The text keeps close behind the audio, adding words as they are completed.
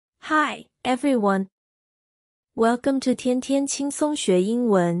Hi, everyone. Welcome to 天天轻松学英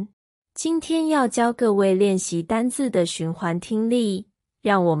文。今天要教各位练习单字的循环听力，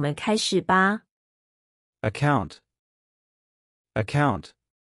让我们开始吧。Account.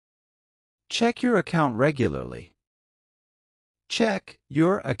 Check your account regularly. Check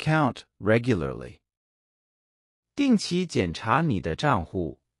your account regularly. 定期检查你的账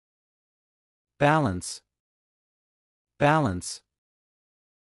户。Balance.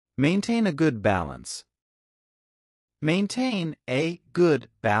 Maintain a good balance. Maintain a good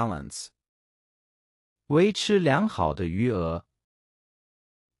balance. 维持良好的余额。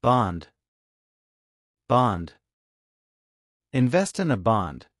Bond. Invest in a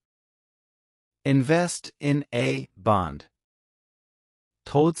bond. Invest in a bond.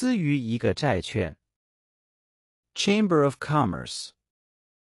 投资于一个债券。Chamber of Commerce.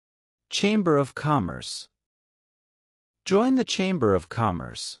 Join the Chamber of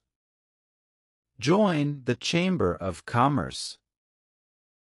Commerce. Join the Chamber of Commerce.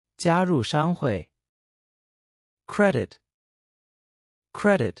 加入商会。Credit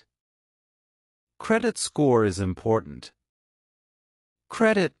score is important.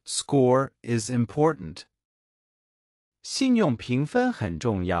 Credit score is important. 信用评分很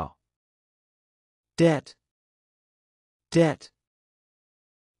重要。Debt.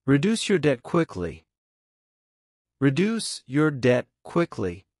 Reduce your debt quickly. Reduce your debt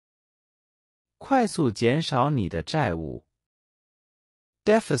quickly. 快速减少你的债务。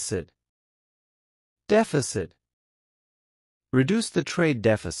Deficit. Reduce the trade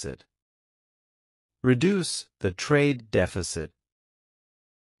deficit. Reduce the trade deficit.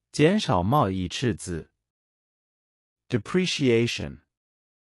 减少贸易赤字。Depreciation.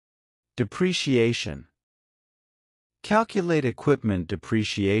 Calculate equipment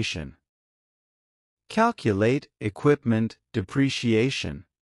depreciation. Calculate equipment depreciation.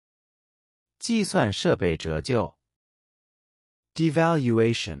 计算设备折旧。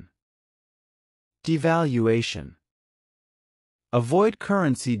Devaluation. Avoid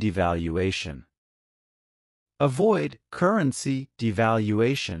currency devaluation. Avoid currency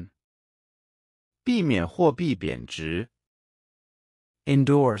devaluation. 避免货币贬值。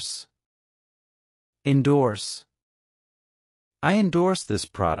Endorse. I endorse this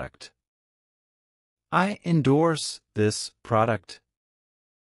product. I endorse this product.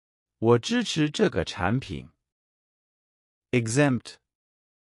 我支持这个产品。Exempt.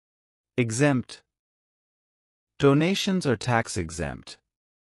 Donations are tax exempt.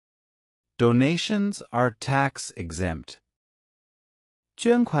 Donations are tax exempt.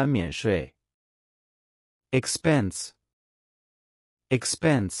 捐款免税。Expense.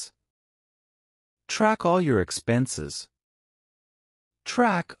 Track all your expenses.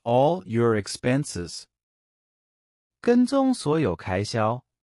 Track all your expenses. 跟踪所有开销。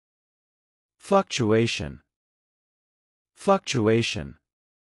Fluctuation.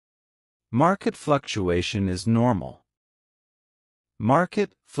 Market fluctuation is normal.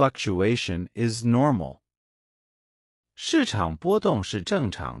 Market fluctuation is normal. 市场波动是正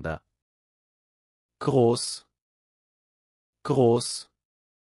常的。Gross.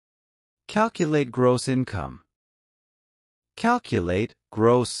 Calculate gross income. Calculate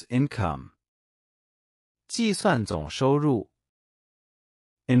gross income. 计算总收入。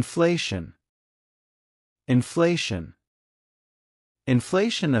Inflation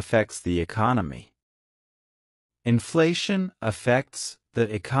affects the economy. Inflation affects the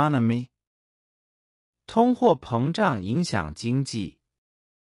economy. 通货膨胀影响经济。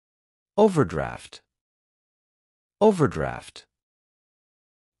Overdraft.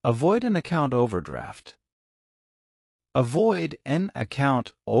 Avoid an account overdraft. Avoid an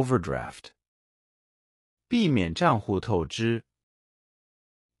account overdraft. 避免账户透支。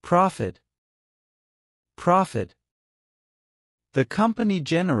Profit. The company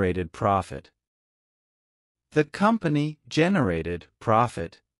generated profit. The company generated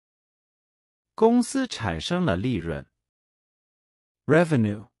profit. 公司产生了利润。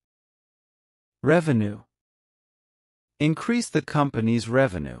Revenue. Increase the company's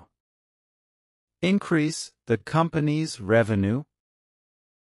revenue. Increase the company's revenue.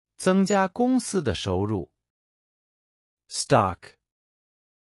 增加公司的收入。Stock.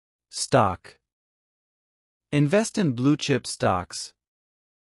 Invest in blue chip stocks.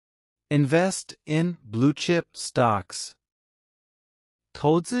 Invest in blue chip stocks.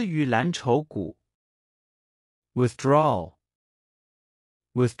 投资于蓝筹股。Withdrawal.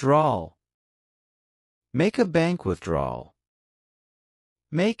 Make a bank withdrawal.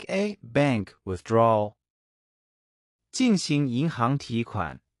 Make a bank withdrawal. 进行银行提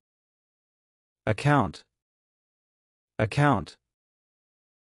款。Account.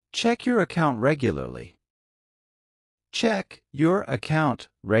 Check your account regularly. Check your account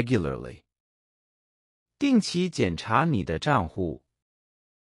regularly. 定期检查你的账户。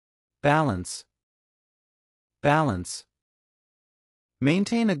Balance. Balance.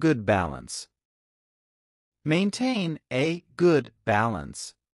 Maintain a good balance. Maintain a good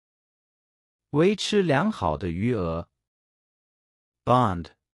balance. 维持良好的余额。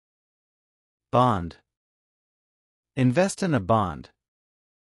Bond. Bond. Invest in a bond.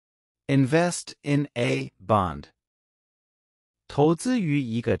 Invest in a bond. 投资于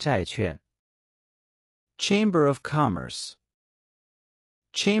一个债券。Chamber of Commerce.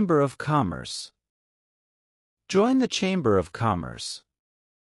 Chamber of Commerce. Join the Chamber of Commerce.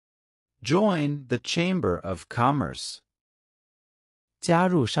 Join the Chamber of Commerce. 加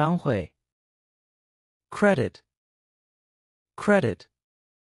入商会。Credit. Credit.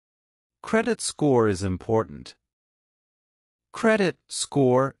 Credit score is important. Credit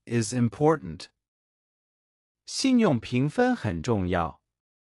score is important. 信用评分很重要。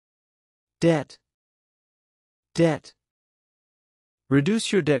Debt. Debt.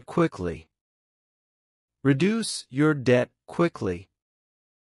 Reduce your debt quickly. Reduce your debt quickly.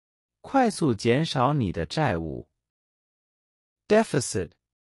 快速减少你的债务。Deficit.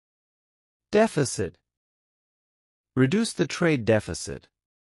 Deficit. Reduce the trade deficit.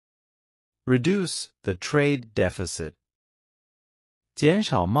 Reduce the trade deficit. 减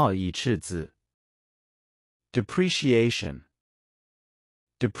少贸易赤字。Depreciation.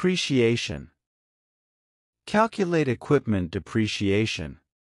 Depreciation. Calculate equipment depreciation.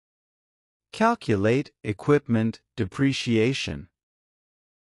 Calculate equipment depreciation.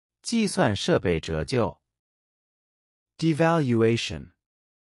 计算设备折旧。Devaluation.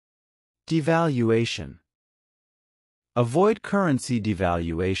 Devaluation. Avoid currency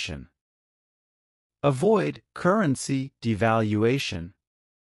devaluation. Avoid currency devaluation.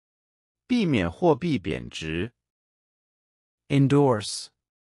 避免货币贬值。Endorse.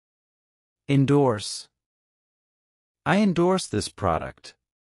 Endorse. I endorse this product.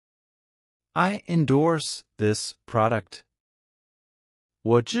 I endorse this product.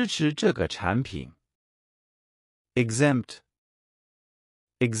 我支持这个产品。Exempt.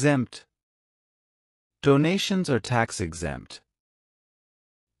 Exempt. Donations are tax exempt.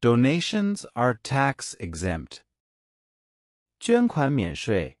 Donations are tax exempt. 捐款免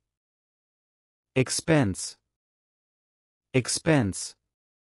税。Expense. Expense.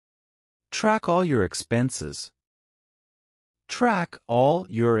 Track all your expenses. Track all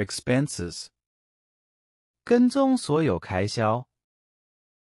your expenses. 跟踪所有开销。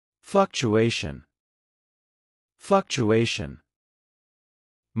Fluctuation. Fluctuation.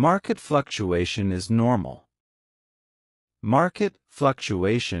 Market fluctuation is normal. Market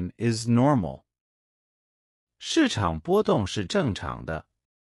fluctuation is normal. 市场波动是正常的。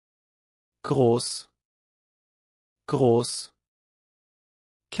Gross. Gross.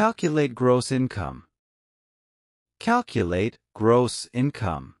 Calculate gross income. Calculate gross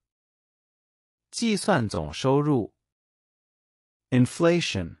income. 计算总收入。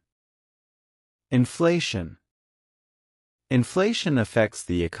Inflation. Inflation. Inflation affects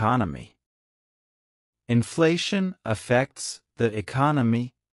the economy. Inflation affects the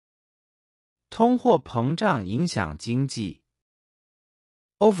economy. 通货膨胀影响经济。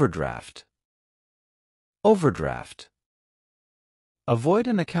Overdraft. Overdraft. Avoid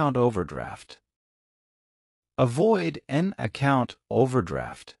an account overdraft. Avoid an account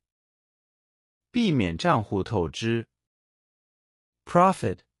overdraft. 避免账户透支。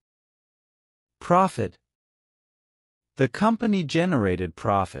Profit. Profit. The company generated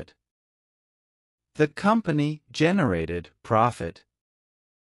profit. The company generated profit.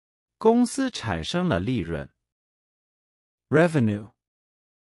 公司产生了利润。Revenue.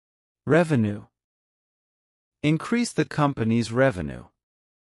 Revenue. Increase the company's revenue.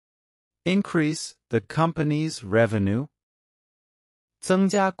 Increase the company's revenue. 增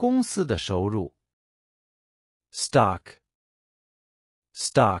加公司的收入。Stock.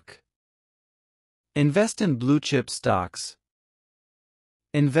 Stock. Invest in blue chip stocks.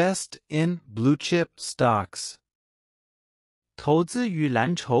 Invest in blue chip stocks. 投资于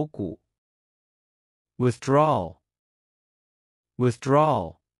蓝筹股。Withdrawal.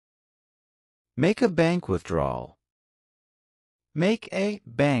 Withdrawal. Make a bank withdrawal. Make a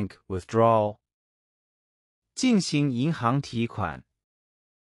bank withdrawal. 进行银行提款。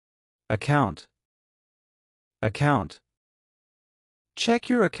Account. Account. Check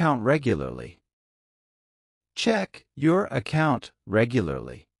your account regularly. Check your account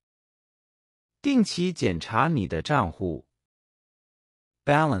regularly. 定期检查你的账户。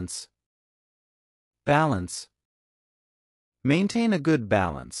Balance. Balance. Maintain a good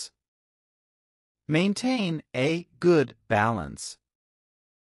balance. Maintain a good balance.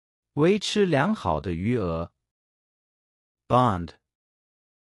 维持良好的余额。Bond.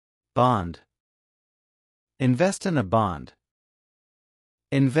 Bond. Invest in a bond.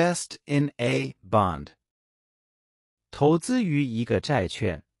 Invest in a bond. 投资于一个债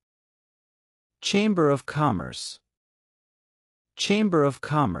券。Chamber of Commerce. Chamber of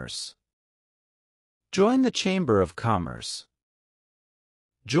Commerce. Join the Chamber of Commerce.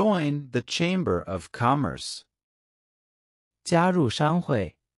 Join the Chamber of Commerce. 加入商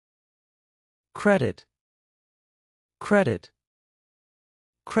会。Credit. Credit.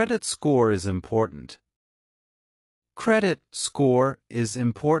 Credit score is important. Credit score is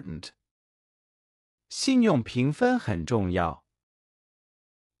important. 信用评分很重要。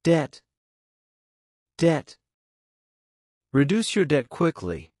Debt. Debt. Reduce your debt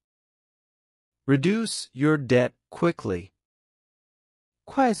quickly. Reduce your debt quickly.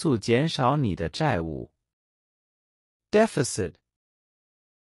 快速减少你的债务。Deficit.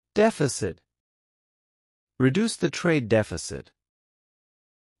 Deficit. Reduce the trade deficit.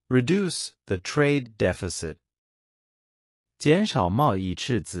 Reduce the trade deficit. 减少贸易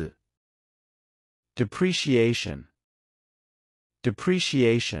赤字。Depreciation.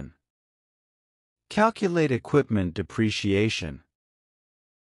 Depreciation. Calculate equipment depreciation.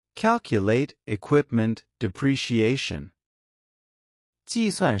 Calculate equipment depreciation. 计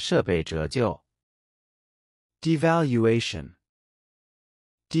算设备折旧。Devaluation.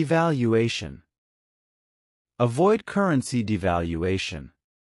 Devaluation. Avoid currency devaluation.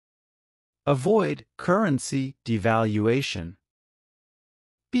 Avoid currency devaluation.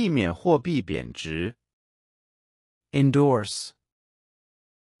 避免货币贬值。Endorse.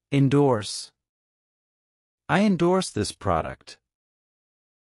 Endorse. I endorse this product.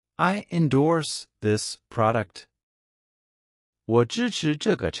 I endorse this product. 我支持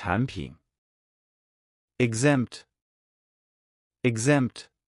这个产品。Exempt. Exempt.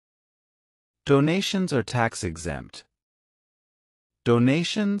 Donations are tax exempt.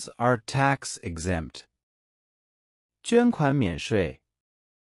 Donations are tax exempt. 捐款免税。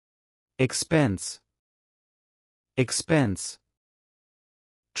Expense. Expense.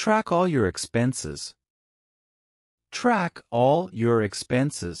 Track all your expenses. Track all your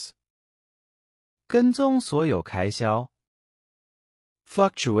expenses. 跟踪所有开销。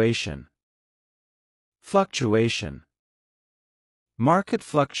Fluctuation. Fluctuation. Market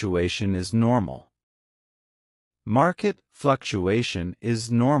fluctuation is normal. Market fluctuation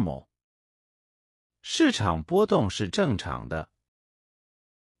is normal. 市场波动是正常的。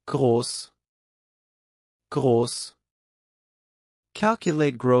Gross. Gross.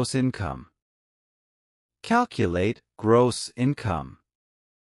 Calculate gross income. Calculate gross income.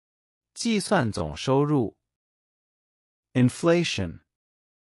 计算总收入。Inflation.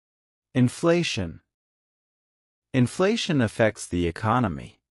 Inflation. Inflation affects the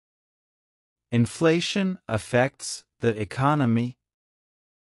economy. Inflation affects the economy.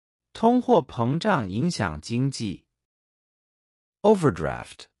 通货膨胀影响经济。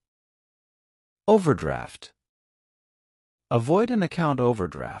Overdraft. Overdraft. Avoid an account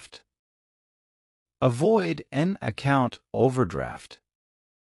overdraft. Avoid an account overdraft.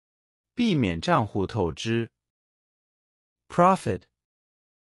 避免账户透支。Profit.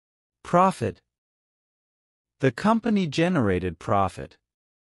 Profit. The company generated profit.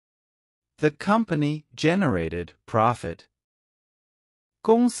 The company generated profit.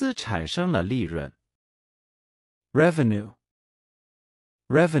 公司产生了利润。Revenue.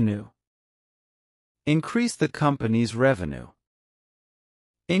 Revenue. Increase the company's revenue.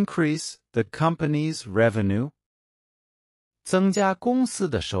 Increase the company's revenue. 增加公司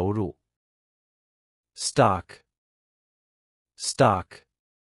的收入。Stock. Stock.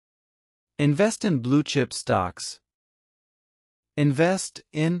 Invest in blue chip stocks. Invest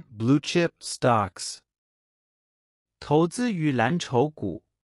in blue chip stocks. 投资于蓝筹股。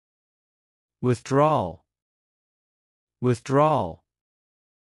Withdrawal. Withdrawal.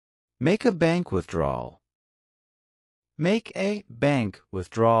 Make a bank withdrawal. Make a bank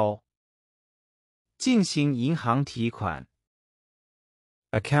withdrawal. 进行银行提款。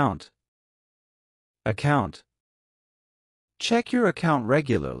Account. Account. Check your account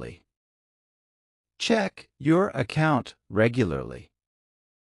regularly. Check your account regularly.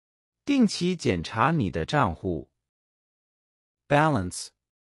 定期检查你的账户。Balance.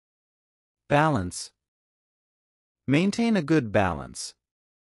 Balance. Maintain a good balance.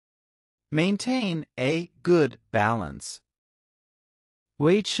 Maintain a good balance.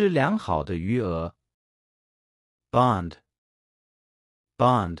 维持良好的余额。Bond.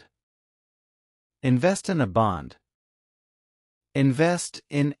 Bond. Invest in a bond. Invest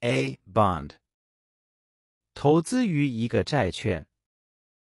in a bond. 投资于一个债券。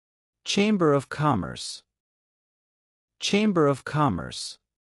Chamber of Commerce. Chamber of Commerce.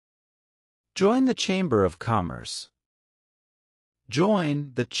 Join the Chamber of Commerce.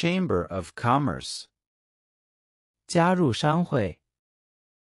 Join the Chamber of Commerce. 加入商会。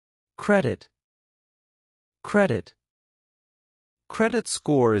Credit. Credit. Credit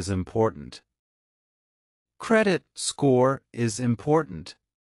score is important. Credit score is important.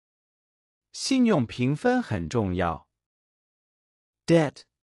 信用评分很重要。Debt.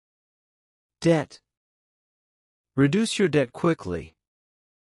 Debt. Reduce your debt quickly.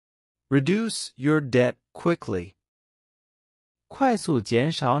 Reduce your debt quickly. 快速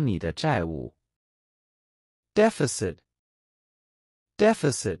减少你的债务。Deficit.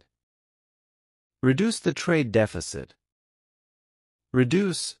 Deficit. Reduce the trade deficit.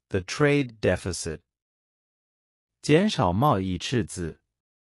 Reduce the trade deficit. 减少贸易赤字。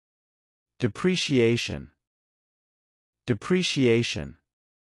Depreciation. Depreciation.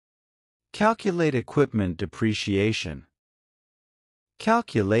 Calculate equipment depreciation.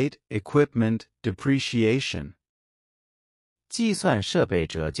 Calculate equipment depreciation. 计算设备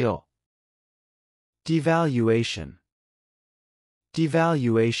折旧。Devaluation.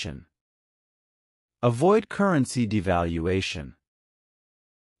 Devaluation. Avoid currency devaluation.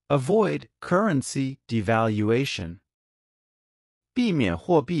 Avoid currency devaluation. 避免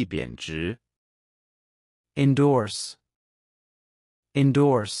货币贬值。Endorse.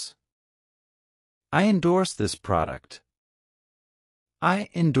 Endorse. I endorse this product. I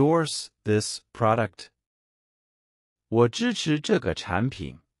endorse this product. 我支持这个产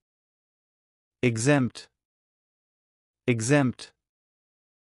品。Exempt. Exempt.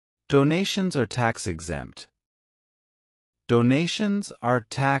 Donations are tax exempt. Donations are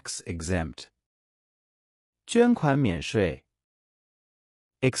tax exempt. 捐款免税。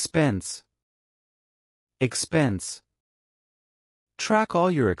Expense. Expense. Track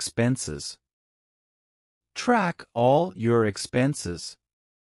all your expenses. Track all your expenses.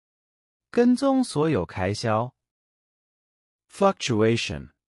 跟踪所有开销。Fluctuation.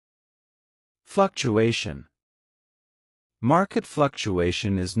 Fluctuation. Market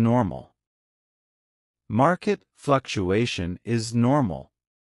fluctuation is normal. Market fluctuation is normal.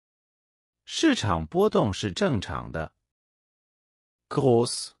 市场波动是正常的。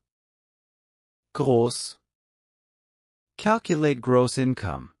Gross. Gross. Calculate gross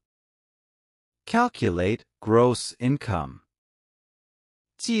income. Calculate gross income.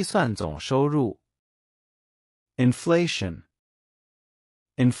 计算总收入。Inflation.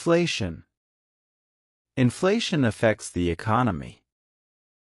 Inflation. Inflation affects the economy.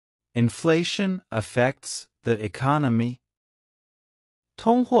 Inflation affects the economy.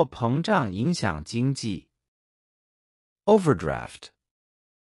 通货膨胀影响经济。Overdraft.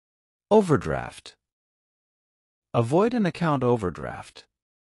 Overdraft. Avoid an account overdraft.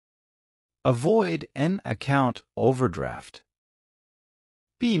 Avoid an account overdraft.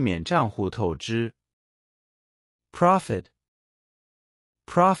 避免账户透支。Profit.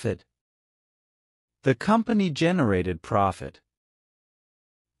 Profit. The company generated profit.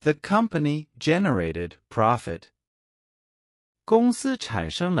 The company generated profit. 公司产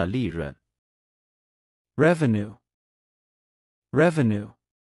生了利润。Revenue. Revenue.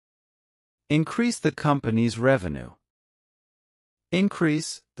 Increase the company's revenue.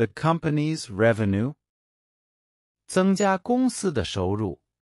 Increase the company's revenue. 增加公司的收入。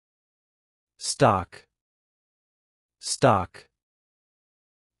Stock. Stock.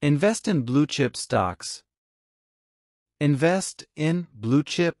 Invest in blue chip stocks. Invest in blue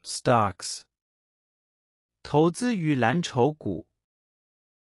chip stocks. 投资于蓝筹股。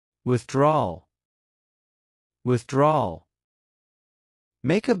Withdrawal. Withdrawal.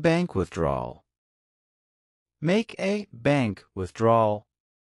 Make a bank withdrawal. Make a bank withdrawal.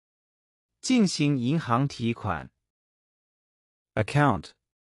 进行银行提款。Account.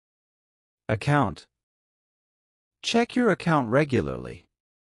 Account. Check your account regularly.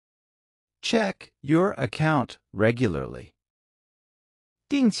 Check your account regularly.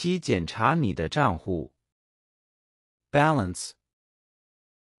 定期检查你的账户。Balance.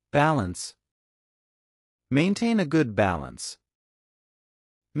 Balance. Maintain a good balance.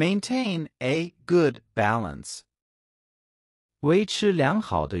 Maintain a good balance. 维持良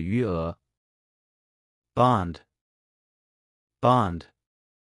好的余额。Bond. Bond.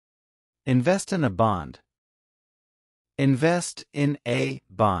 Invest in a bond. Invest in a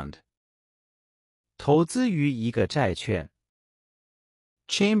bond. 投资于一个债券。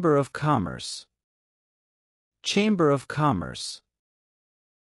Chamber of Commerce. Chamber of Commerce.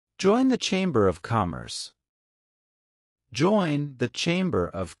 Join the Chamber of Commerce. Join the Chamber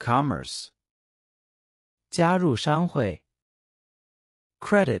of Commerce. 加入商会。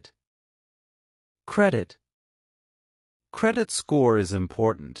Credit. Credit. Credit score is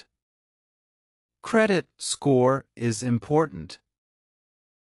important. Credit score is important.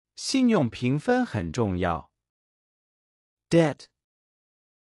 信用评分很重要。Debt.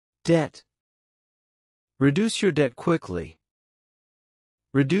 Debt. Reduce your debt quickly.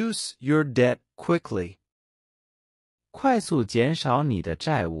 Reduce your debt quickly. 快速减少你的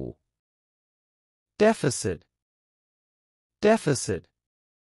债务。Deficit. Deficit.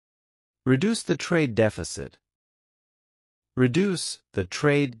 Reduce the trade deficit. Reduce the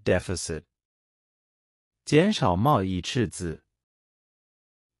trade deficit. 减少贸易赤字。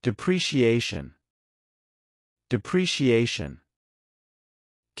Depreciation. Depreciation.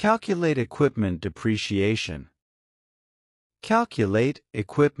 Calculate equipment depreciation. Calculate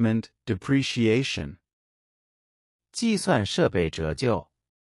equipment depreciation. 计算设备折旧。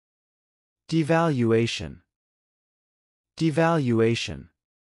Devaluation. Devaluation.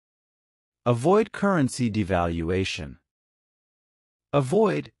 Avoid currency devaluation.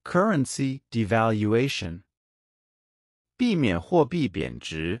 Avoid currency devaluation. 避免货币贬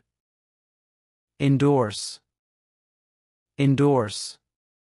值。Endorse. Endorse.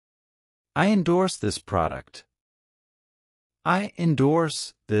 I endorse this product. I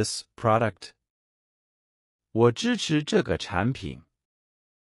endorse this product. 我支持这个产品。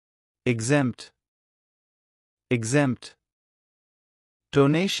Exempt. Exempt.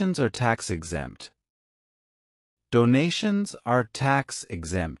 Donations are tax exempt. Donations are tax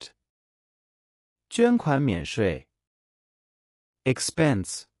exempt. 捐款免税。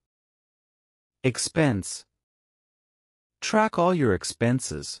Expense. Expense. Track all your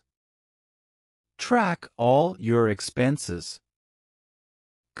expenses. Track all your expenses.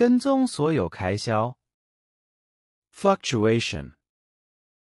 跟踪所有开销。Fluctuation.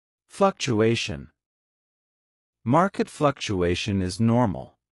 Fluctuation. Market fluctuation is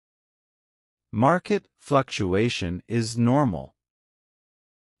normal. Market fluctuation is normal.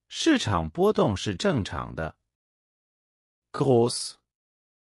 市场波动是正常的。Gross.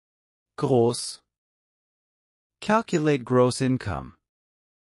 Gross. Calculate gross income.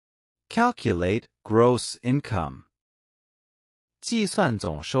 Calculate gross income. 计算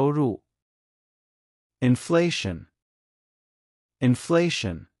总收入。Inflation.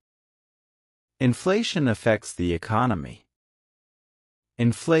 Inflation. Inflation affects the economy.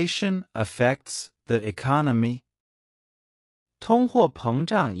 Inflation affects the economy. 通货膨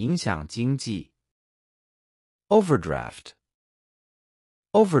胀影响经济。Overdraft.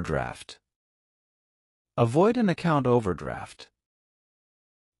 Overdraft. Avoid an account overdraft.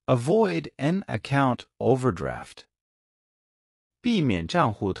 Avoid an account overdraft. 避免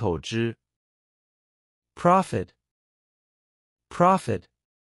账户透支。Profit. Profit.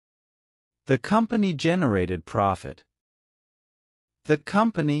 The company generated profit. The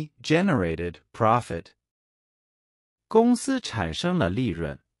company generated profit. 公司产生了利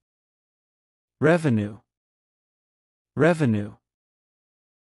润。Revenue. Revenue.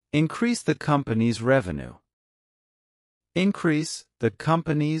 Increase the company's revenue. Increase the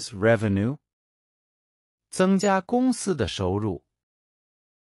company's revenue. 增加公司的收入。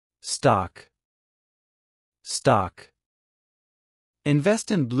Stock. Stock. Invest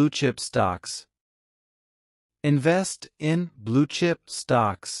in blue chip stocks. Invest in blue chip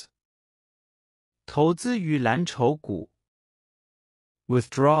stocks. 投资于蓝筹股。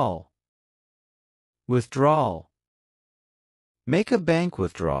Withdrawal. Withdrawal. Make a bank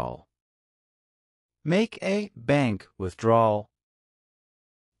withdrawal. Make a bank withdrawal.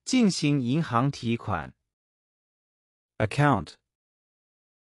 进行银行提款。Account.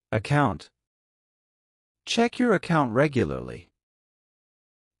 Account. Check your account regularly.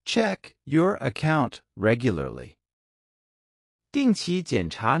 Check your account regularly. 定期检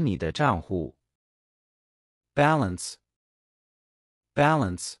查你的账户。Balance.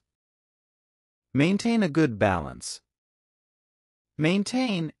 Balance. Maintain a good balance.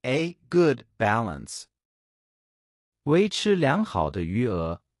 Maintain a good balance. 维持良好的余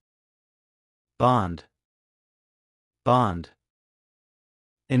额。Bond. Bond.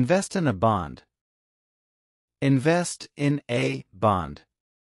 Invest in a bond. Invest in a bond.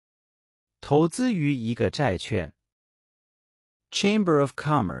 投资于一个债券。Chamber of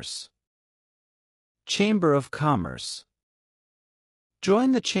Commerce. Chamber of Commerce.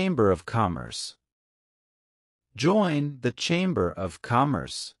 Join the Chamber of Commerce. Join the Chamber of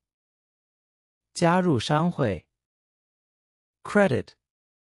Commerce. 加入商会。Credit.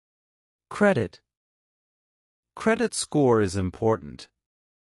 Credit. Credit score is important.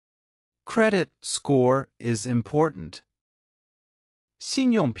 Credit score is important.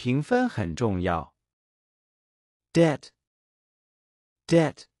 信用评分很重要。Debt.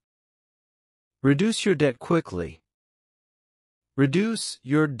 Debt. Reduce your debt quickly. Reduce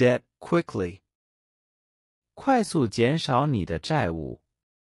your debt quickly. 快速减少你的债务。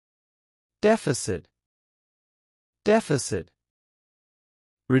Deficit. Deficit.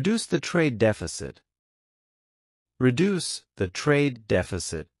 Reduce the trade deficit. Reduce the trade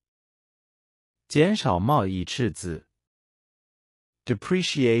deficit. 减少贸易赤字。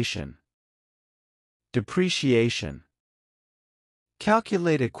Depreciation. Depreciation.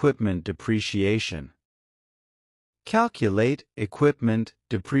 Calculate equipment depreciation. Calculate equipment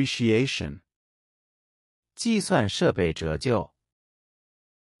depreciation. 计算设备折旧。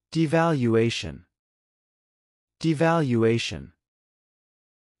Devaluation. Devaluation.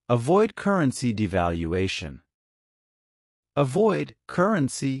 Avoid currency devaluation. Avoid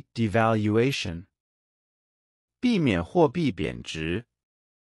currency devaluation. 避免货币贬值。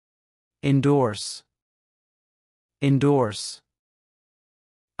Endorse. Endorse.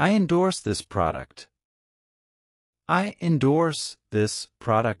 I endorse this product. I endorse this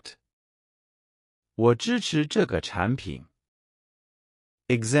product. 我支持这个产品。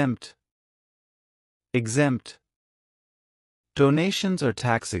Exempt. Exempt. Donations are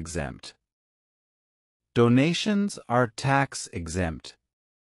tax exempt. Donations are tax exempt.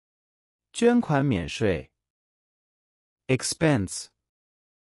 捐款免税。Expense.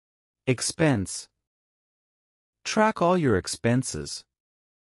 Expense. Track all your expenses.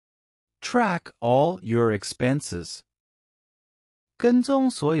 Track all your expenses. 跟踪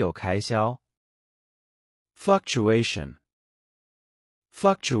所有开销。Fluctuation.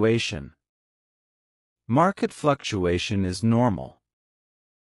 Fluctuation. Market fluctuation is normal.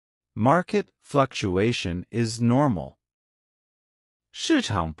 Market fluctuation is normal. 市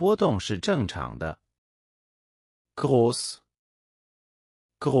场波动是正常的。Gross.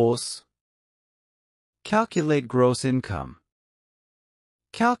 Gross. Calculate gross income.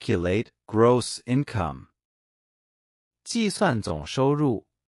 Calculate gross income. 计算总收入。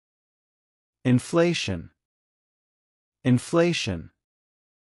Inflation. Inflation.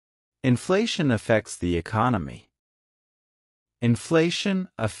 Inflation affects the economy. Inflation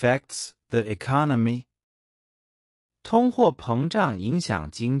affects the economy. 通货膨胀影响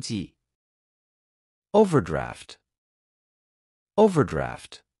经济。Overdraft.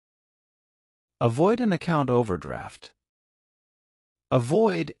 Overdraft. Avoid an account overdraft.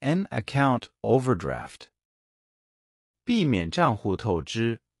 Avoid an account overdraft. 避免账户透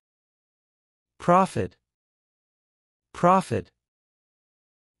支。Profit. Profit.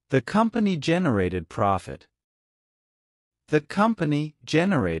 The company generated profit. The company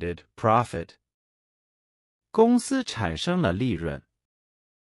generated profit. 公司产生了利润。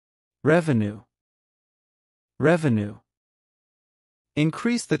Revenue. Revenue.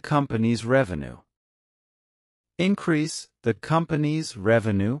 Increase the company's revenue. Increase the company's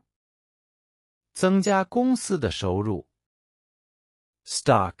revenue. 增加公司的收入。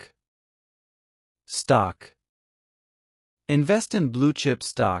Stock. Stock. Invest in blue chip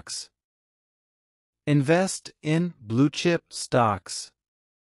stocks. Invest in blue chip stocks.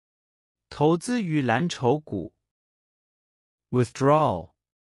 投资于蓝筹股。Withdrawal.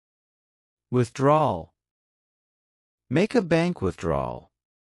 Withdrawal. Make a bank withdrawal.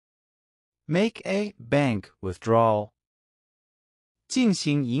 Make a bank withdrawal. 进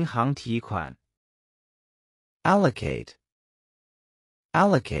行银行提款。Allocate.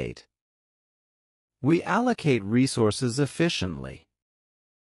 Allocate. We allocate resources efficiently.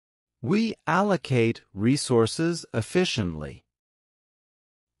 We allocate resources efficiently.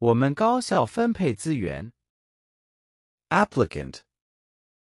 我们高效分配资源。Applicant.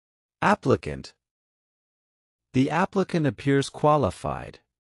 Applicant. The applicant appears qualified.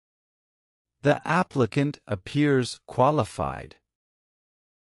 The applicant appears qualified.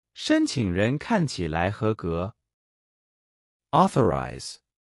 申请人看起来合格。Authorize.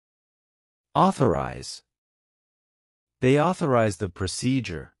 Authorize. They authorize the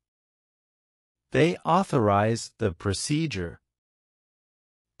procedure. They authorize the procedure.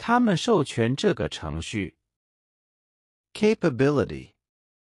 他们授权这个程序。Capability.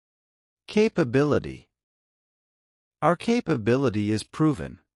 Capability. Our capability is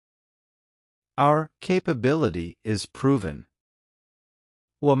proven. Our capability is proven.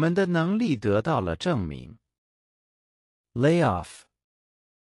 我们的能力得到了证明。Layoff.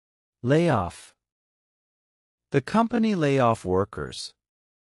 Layoff. The company lay off workers.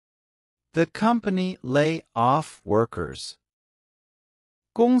 The company lay off workers.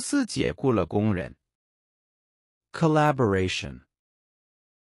 公司解雇了工人。Collaboration.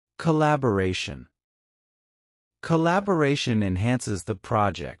 Collaboration. Collaboration enhances the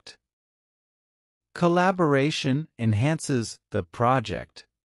project. Collaboration enhances the project.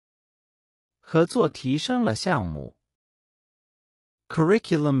 合作提升了项目。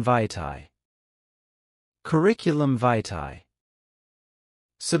Curriculum vitae. Curriculum vitae.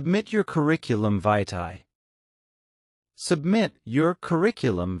 Submit your curriculum vitae. Submit your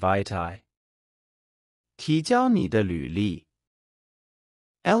curriculum vitae. 提交你的履历。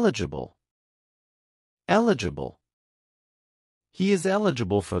Eligible. Eligible. He is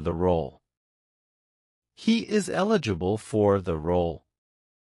eligible for the role. He is eligible for the role.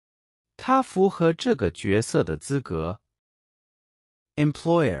 他符合这个角色的资格。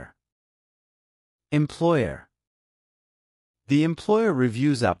Employer. Employer. The employer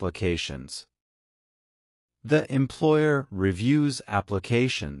reviews applications. The employer reviews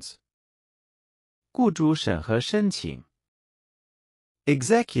applications. 雇主审核申请。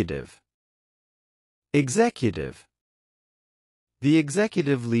Executive. Executive. The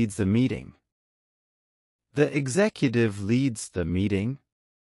executive leads the meeting. The executive leads the meeting.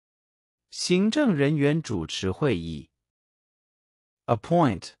 行政人员主持会议。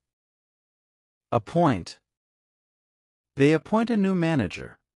Appoint. Appoint. They appoint a new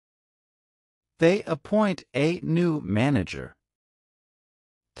manager. They appoint a new manager.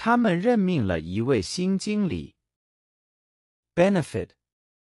 他们任命了一位新经理。Benefit.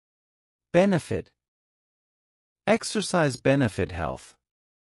 Benefit. Exercise benefit health.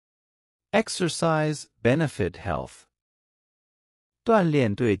 Exercise benefit health. 锻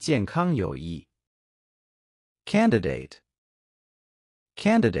炼对健康有益。Candidate.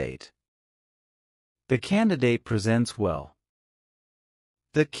 Candidate. The candidate presents well.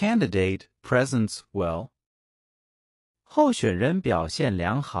 The candidate presents well. 候选人表现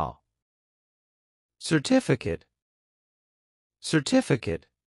良好。Certificate. Certificate.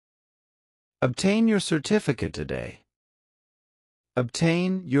 Obtain your certificate today.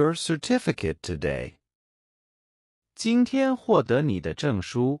 Obtain your certificate today. 今天获得你的证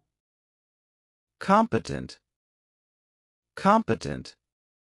书。Competent. Competent.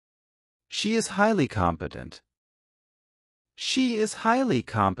 She is highly competent. She is highly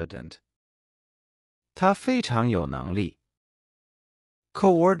competent. 她非常有能力。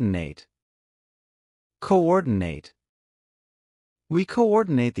Coordinate. Coordinate. We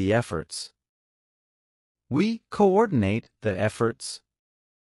coordinate the efforts. We coordinate the efforts.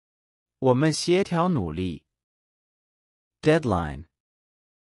 我们协调努力。Deadline.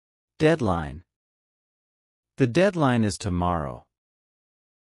 Deadline. The deadline is tomorrow.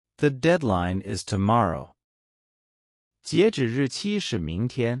 The deadline is tomorrow. 截止日期是明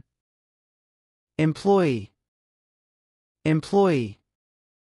天。Employee. Employee.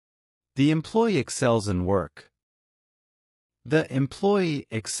 The employee excels in work. The employee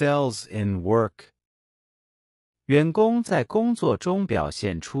excels in work. 员工在工作中表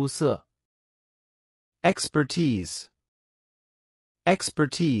现出色。Expertise.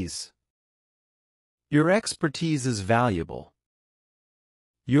 Expertise. Your expertise is valuable.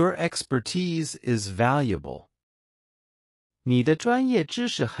 Your expertise is valuable. 你的专业知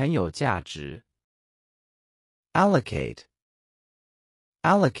识很有价值。Allocate.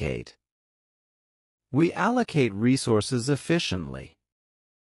 Allocate. We allocate resources efficiently.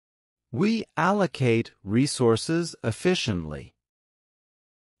 We allocate resources efficiently.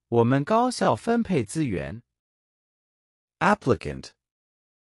 我们高效分配资源。Applicant.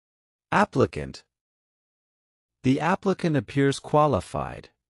 Applicant. The applicant appears qualified.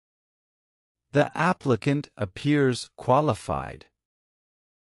 The applicant appears qualified.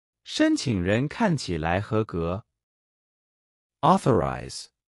 申请人看起来合格。Authorize.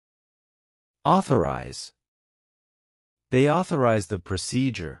 Authorize. They authorize the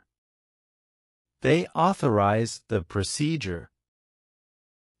procedure. They authorize the procedure.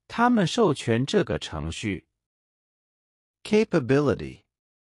 他们授权这个程序。Capability.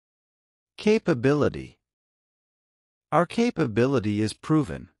 Capability. Our capability is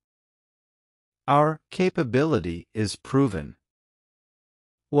proven. Our capability is proven.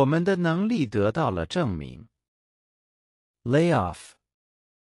 我们的能力得到了证明。Layoff.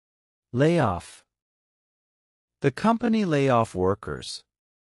 Layoff. The company lay off workers.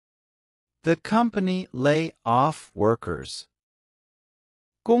 The company lay off workers.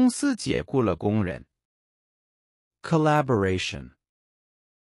 公司解雇了工人。Collaboration.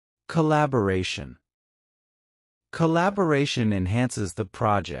 Collaboration. Collaboration enhances the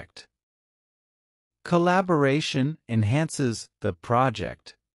project. Collaboration enhances the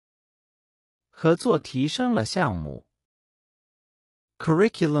project. 合作提升了项目。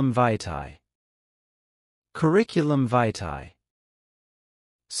Curriculum vitae. Curriculum vitae.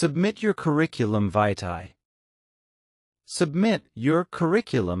 Submit your curriculum vitae. Submit your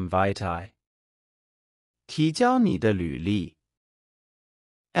curriculum vitae. 提交你的履历。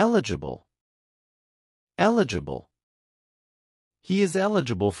Eligible. Eligible. He is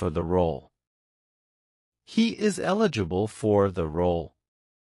eligible for the role. He is eligible for the role.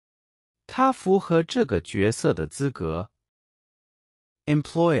 他符合这个角色的资格。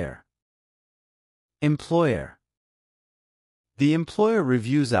Employer. Employer. The employer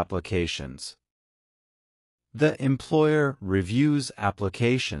reviews applications. The employer reviews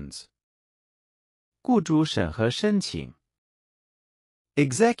applications. 雇主审核申请。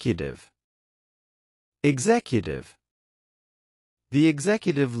Executive. Executive. The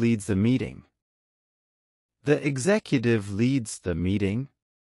executive leads the meeting. The executive leads the meeting.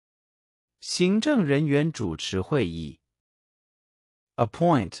 行政人员主持会议。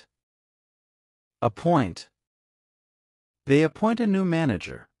Appoint. Appoint. They appoint a new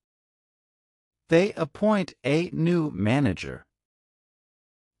manager. They appoint a new manager.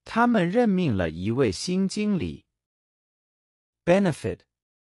 他们任命了一位新经理。Benefit.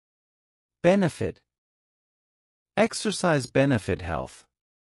 Benefit. Exercise benefit health.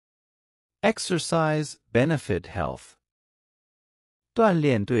 Exercise benefit health. 锻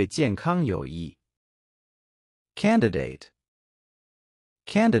炼对健康有益。Candidate.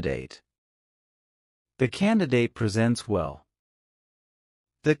 Candidate. The candidate presents well.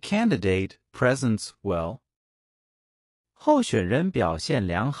 The candidate presents well. 候选人表现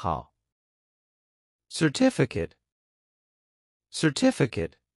良好。Certificate.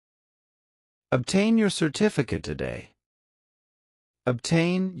 Certificate. Obtain your certificate today.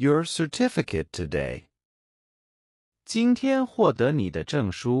 Obtain your certificate today. 今天获得你的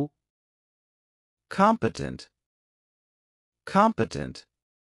证书。Competent. Competent.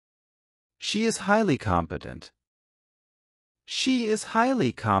 She is highly competent. She is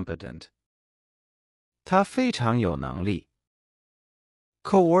highly competent. 她非常有能力。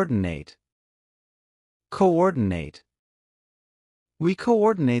Coordinate. Coordinate. We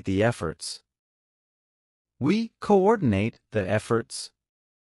coordinate the efforts. We coordinate the efforts.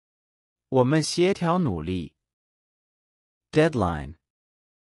 我们协调努力。Deadline.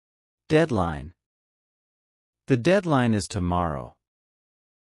 Deadline. The deadline is tomorrow.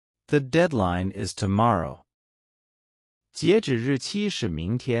 The deadline is tomorrow. 截止日期是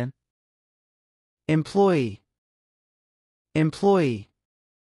明天。Employee. Employee.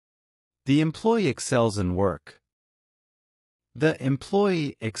 The employee excels in work. The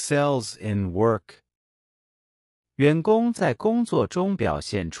employee excels in work. 员工在工作中表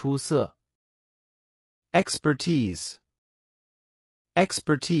现出色。Expertise.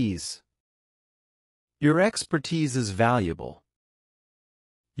 Expertise. Your expertise is valuable.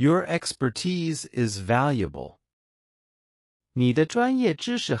 Your expertise is valuable. 你的专业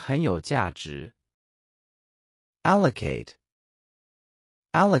知识很有价值。Allocate.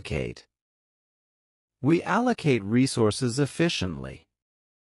 Allocate. We allocate resources efficiently.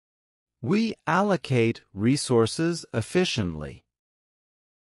 We allocate resources efficiently.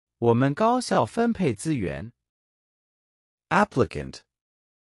 我们高效分配资源。Applicant.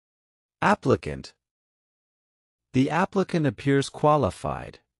 Applicant. The applicant appears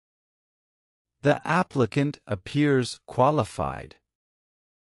qualified. The applicant appears qualified.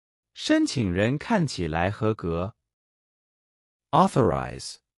 申请人看起来合格。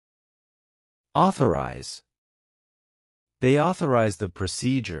Authorize. Authorize. They authorize the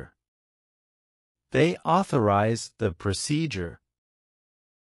procedure. They authorize the procedure.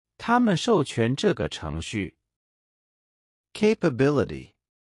 他们授权这个程序。Capability.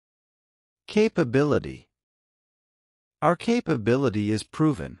 Capability. Our capability is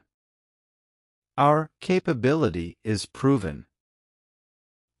proven. Our capability is proven.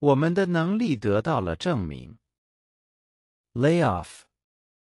 我们的能力得到了证明。Lay off.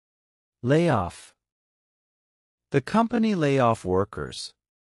 Lay off. The company lay off workers.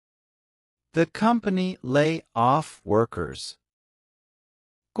 The company lay off workers.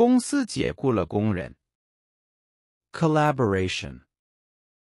 公司解雇了工人。Collaboration.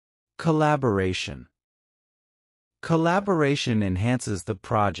 Collaboration. Collaboration enhances the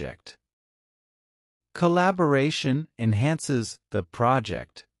project. Collaboration enhances the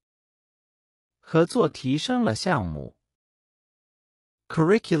project. 合作提升了项目。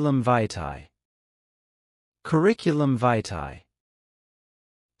Curriculum vitae. Curriculum vitae.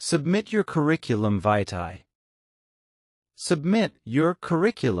 Submit your curriculum vitae. Submit your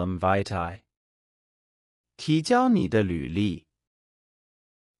curriculum vitae. 提交你的履历。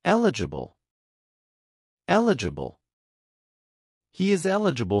Eligible. Eligible. He is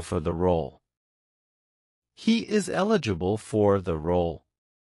eligible for the role. He is eligible for the role.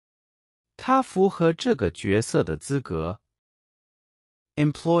 他符合这个角色的资格。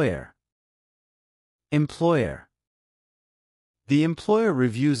Employer. Employer. The employer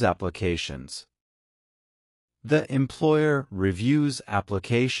reviews applications. The employer reviews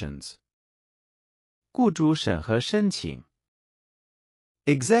applications. 雇主审核申请。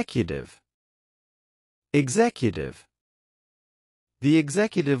Executive. Executive. The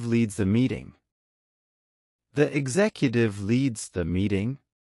executive leads the meeting. The executive leads the meeting.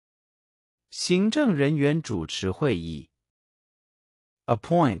 行政人员主持会议。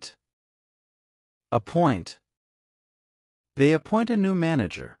Appoint. Appoint. They appoint a new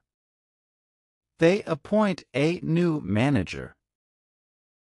manager. They appoint a new manager.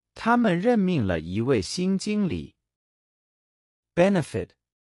 他们任命了一位新经理。Benefit.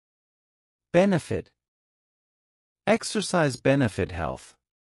 Benefit. Exercise benefit health.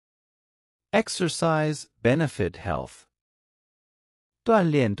 Exercise benefit health. 锻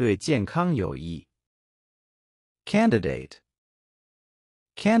炼对健康有益。Candidate.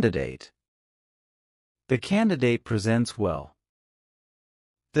 Candidate. The candidate presents well.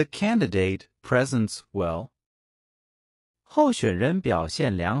 The candidate presents well. 候选人表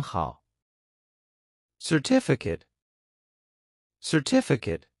现良好。Certificate.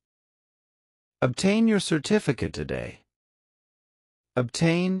 Certificate. Obtain your certificate today.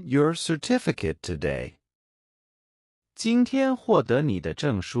 Obtain your certificate today. 今天获得你的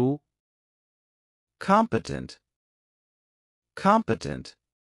证书。Competent. Competent.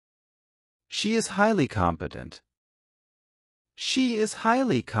 She is highly competent. She is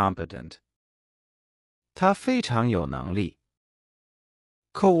highly competent. 她非常有能力。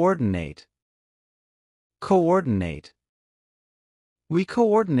Coordinate. Coordinate. We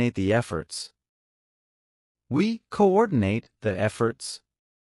coordinate the efforts. We coordinate the efforts.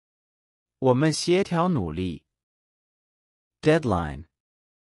 我们协调努力。Deadline.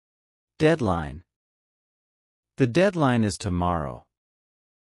 Deadline. The deadline is tomorrow.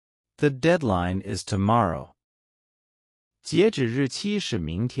 The deadline is tomorrow. 截止日期是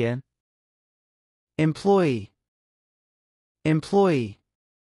明天。Employee. Employee.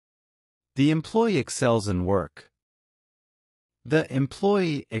 The employee excels in work. The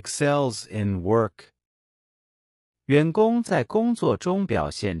employee excels in work. 员工在工作中表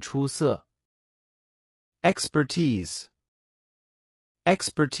现出色。Expertise.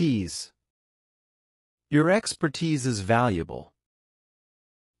 Expertise. Your expertise is valuable.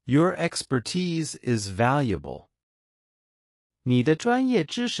 Your expertise is valuable. 你的专业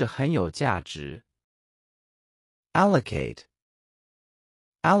知识很有价值。Allocate.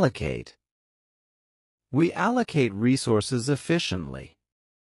 Allocate. We allocate resources efficiently.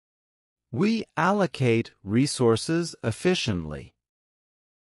 We allocate resources efficiently.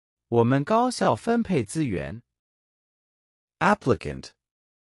 我们高效分配资源。Applicant.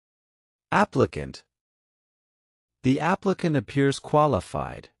 Applicant. The applicant appears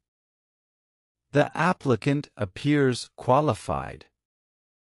qualified. The applicant appears qualified.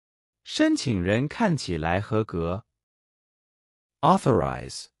 申请人看起来合格。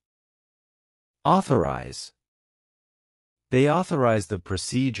Authorize. Authorize. They authorize the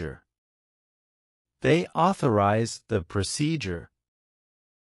procedure. They authorize the procedure.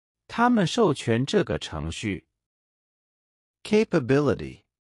 他们授权这个程序。Capability.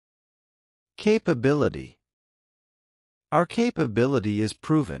 Capability. Our capability is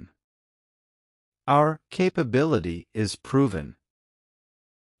proven. Our capability is proven.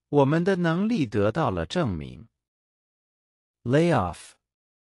 我们的能力得到了证明。Layoff.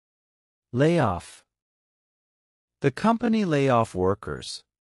 Layoff. The company lay off workers.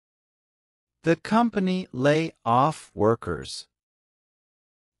 The company lay off workers.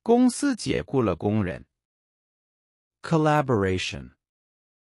 公司解雇了工人。Collaboration.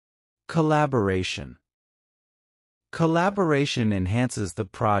 Collaboration. Collaboration enhances the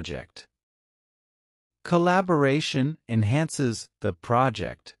project. Collaboration enhances the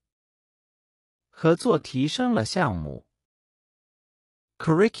project. 合作提升了项目。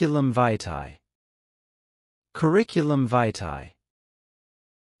Curriculum vitae. Curriculum vitae.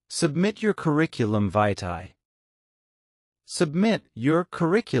 Submit your curriculum vitae. Submit your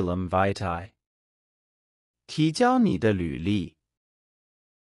curriculum vitae. 提交你的履历。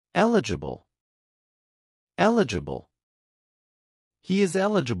Eligible. Eligible. He is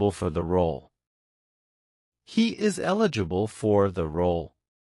eligible for the role. He is eligible for the role.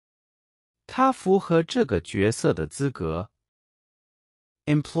 他符合这个角色的资格。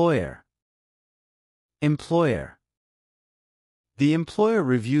Employer. Employer. The employer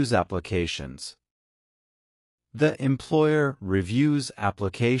reviews applications. The employer reviews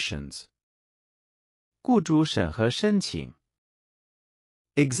applications. 雇主审核申请。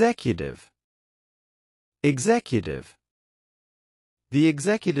Executive. Executive. The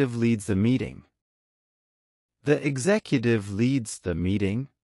executive leads the meeting. The executive leads the meeting.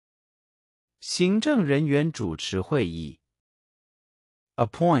 行政人员主持会议。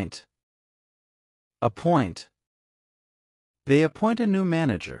Appoint. Appoint. They appoint a new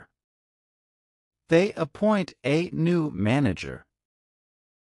manager. They appoint a new manager.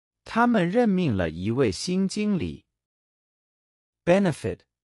 他们任命了一位新经理。Benefit.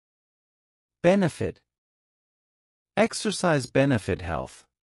 Benefit. Exercise benefit health.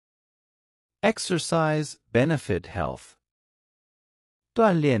 Exercise benefit health.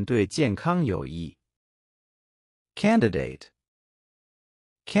 锻炼对健康有益。Candidate.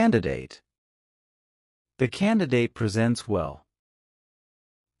 Candidate. The candidate presents well.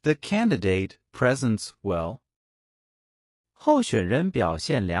 The candidate presents well. 候选人表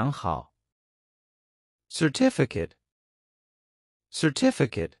现良好。Certificate.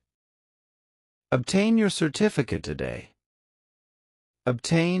 Certificate. Obtain your certificate today.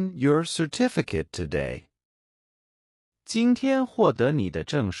 Obtain your certificate today. 今天获得你的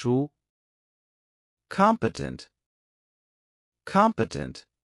证书。Competent. Competent.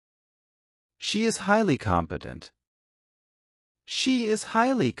 She is highly competent. She is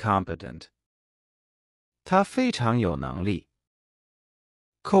highly competent. 她非常有能力。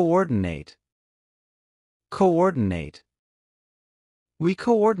Coordinate. Coordinate. We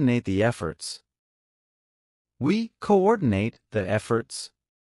coordinate the efforts. We coordinate the efforts.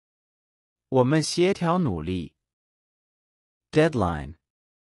 我们协调努力。Deadline.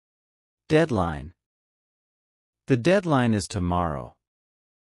 Deadline. The deadline is tomorrow.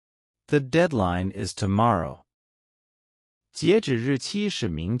 The deadline is tomorrow. 截止日期是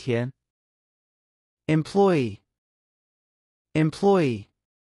明天。Employee. Employee.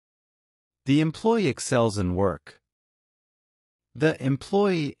 The employee excels in work. The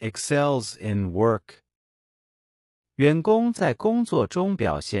employee excels in work. 员工在工作中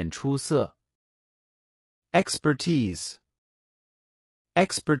表现出色。Expertise.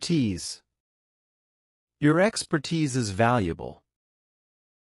 Expertise. Your expertise is valuable.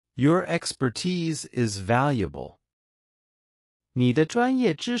 Your expertise is valuable. 你的专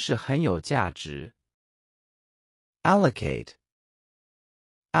业知识很有价值。Allocate.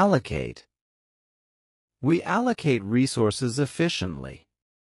 Allocate. We allocate resources efficiently.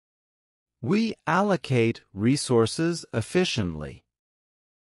 We allocate resources efficiently.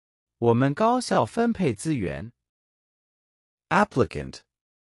 我们高效分配资源。Applicant.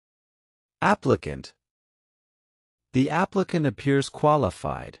 Applicant. The applicant appears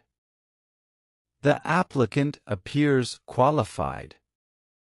qualified. The applicant appears qualified.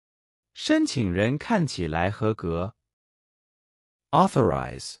 申请人看起来合格。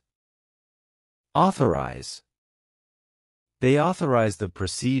Authorize. Authorize. They authorize the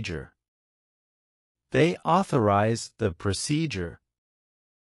procedure. They authorize the procedure.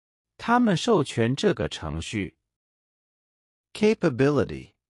 他们授权这个程序。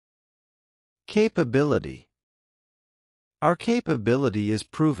Capability. Capability. Our capability is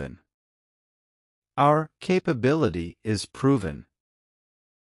proven. Our capability is proven.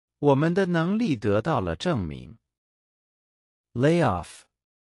 我们的能力得到了证明。Layoff.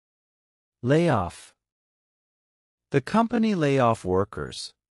 Layoff. The company lay off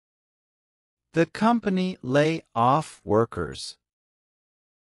workers. The company lay off workers.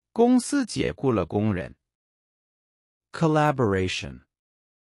 公司解雇了工人。Collaboration.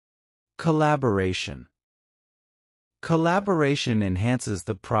 Collaboration. Collaboration enhances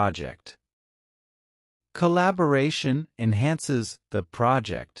the project. Collaboration enhances the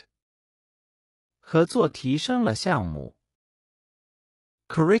project. 合作提升了项目。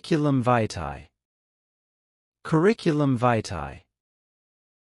Curriculum vitae. Curriculum vitae.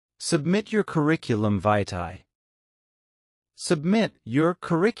 Submit your curriculum vitae. Submit your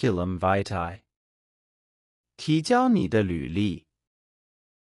curriculum vitae. 提交你的履历。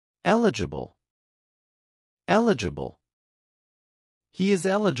Eligible. Eligible. He is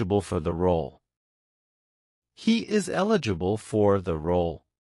eligible for the role. He is eligible for the role.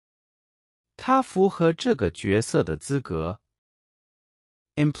 他符合这个角色的资格。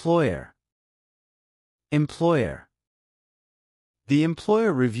Employer. Employer. The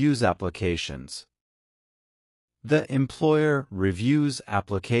employer reviews applications. The employer reviews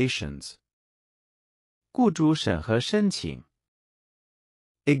applications. 雇主审核申请。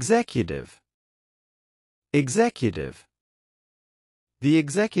Executive. Executive. The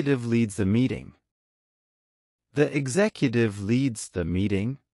executive leads the meeting. The executive leads the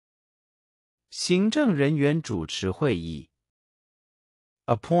meeting. 行政人员主持会议。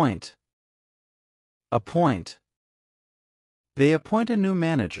Appoint. Appoint. They appoint a new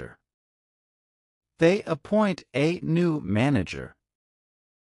manager. They appoint a new manager.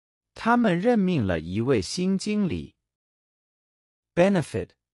 他们任命了一位新经理。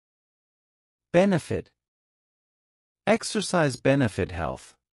benefit, benefit. Exercise benefit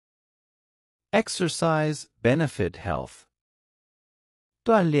health. Exercise benefit health.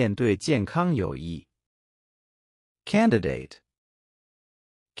 锻炼对健康有益。candidate,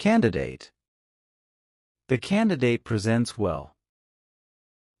 candidate. The candidate presents well.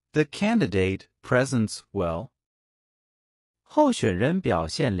 The candidate presents well. 候选人表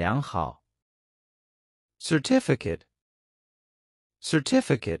现良好。certificate,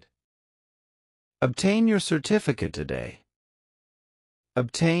 certificate. Obtain your certificate today.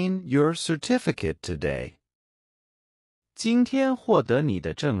 Obtain your certificate today. 今天获得你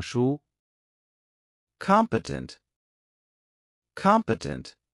的证书。competent,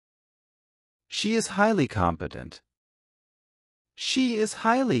 competent. She is highly competent. She is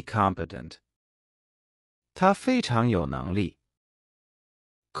highly competent. 她非常有能力。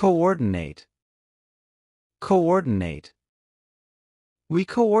coordinate, coordinate. We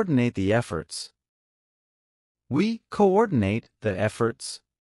coordinate the efforts. We coordinate the efforts.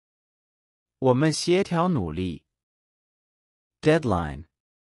 我们协调努力。deadline,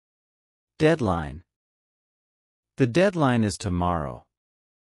 deadline. The deadline is tomorrow.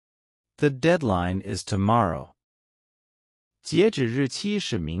 The deadline is tomorrow. 截止日期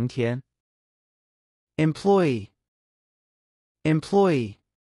是明天。employee, employee.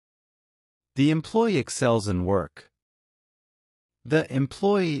 The employee excels in work. The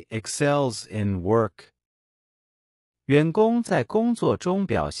employee excels in work. 员工在工作中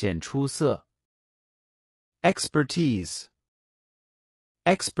表现出色。expertise,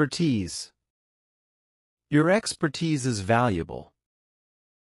 expertise. Your expertise is valuable.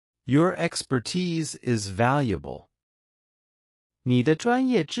 Your expertise is valuable. 你的专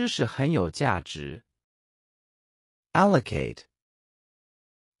业知识很有价值。allocate,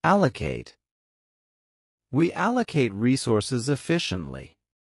 allocate. We allocate resources efficiently.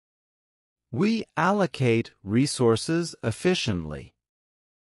 We allocate resources efficiently.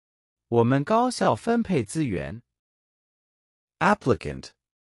 我们高效分配资源。applicant,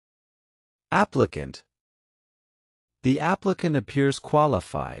 applicant. The applicant appears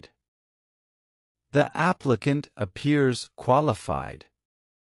qualified. The applicant appears qualified.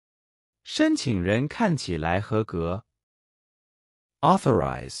 申请人看起来合格。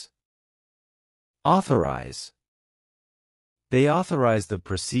authorize, authorize. They authorize the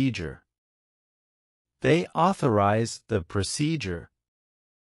procedure. They authorize the procedure.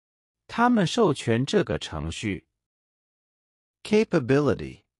 他们授权这个程序。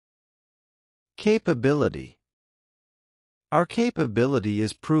capability, capability. Our capability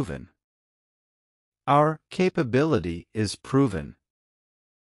is proven. Our capability is proven.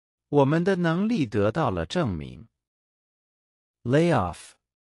 我们的能力得到了证明。lay off,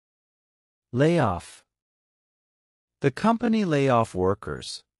 lay off. The company lay off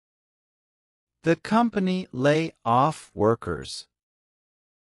workers. The company lay off workers.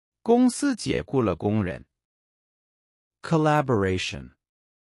 公司解雇了工人。collaboration,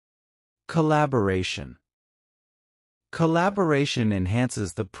 collaboration. Collaboration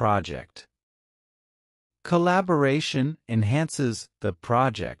enhances the project. Collaboration enhances the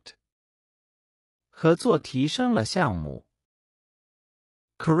project. 合作提升了项目。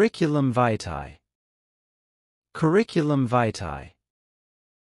curriculum vitae, curriculum vitae.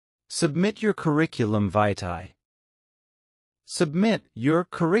 Submit your curriculum vitae. Submit your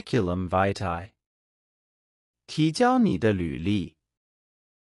curriculum vitae. 提交你的履历。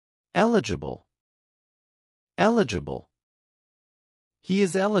eligible, eligible. He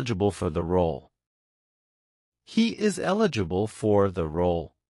is eligible for the role. He is eligible for the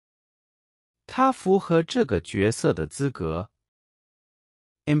role. 他符合这个角色的资格。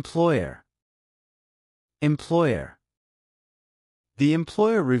employer, employer. The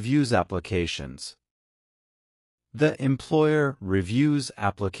employer reviews applications. The employer reviews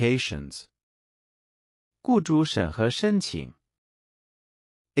applications. 雇主审核申请。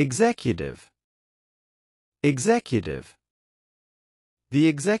executive, executive. The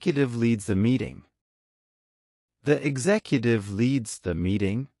executive leads the meeting. The executive leads the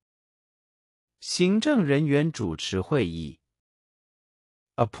meeting. 行政人员主持会议。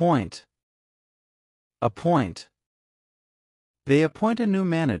appoint, appoint. They appoint a new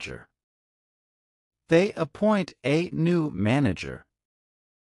manager. They appoint a new manager.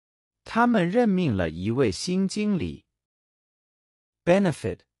 他们任命了一位新经理。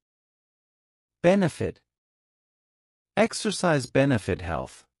benefit, benefit. Exercise benefit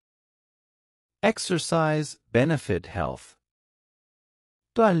health. Exercise benefit health.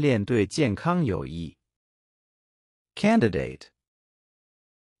 锻炼对健康有益。candidate,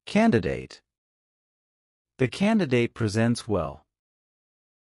 Candidate. The candidate presents well.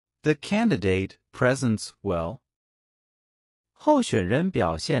 The candidate presents well. 候选人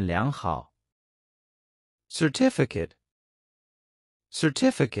表现良好。Certificate.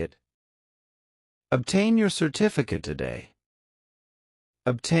 Certificate. Obtain your certificate today.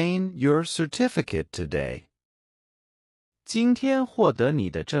 Obtain your certificate today. 今天获得你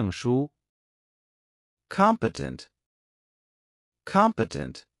的证书。Competent.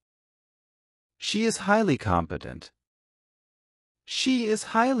 Competent. She is highly competent. She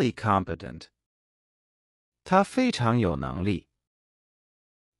is highly competent. 她非常有能力。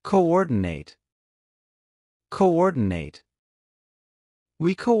Coordinate. Coordinate.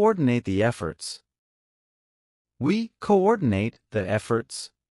 We coordinate the efforts. We coordinate the efforts.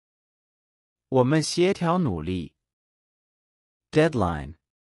 我们协调努力。Deadline.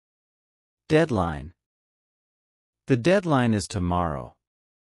 Deadline. The deadline is tomorrow.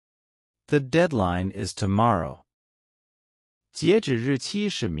 The deadline is tomorrow. 截止日期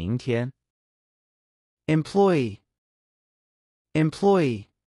是明天。Employee. Employee.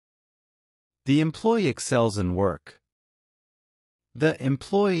 The employee excels in work. The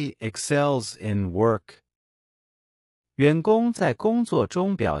employee excels in work. 员工在工作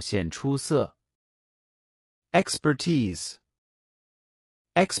中表现出色。Expertise.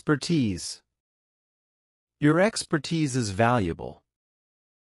 Expertise. Your expertise is valuable.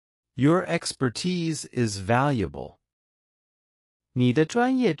 Your expertise is valuable. 你的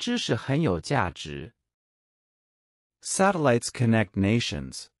专业知识很有价值。Satellites connect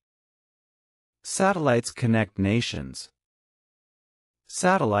nations. Satellites connect nations.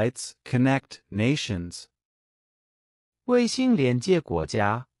 Satellites connect nations. 卫星连接国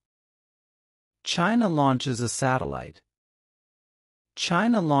家。China launches a satellite.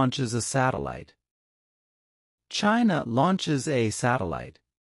 China launches a satellite. China launches a satellite.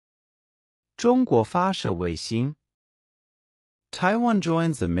 中国发射卫星。Taiwan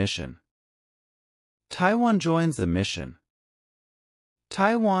joins the mission. Taiwan joins the mission.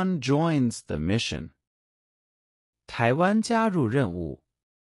 Taiwan joins the mission. 台湾加入任务。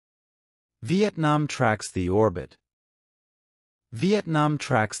Vietnam tracks the orbit. Vietnam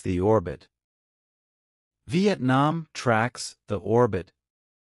tracks the orbit. Vietnam tracks the orbit.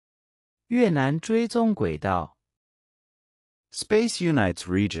 越南追踪轨道。Space unites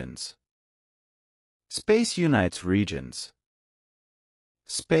regions. Space unites regions.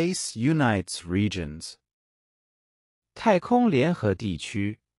 Space unites regions. 太空联合地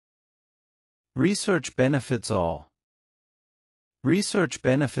区。Research benefits all. Research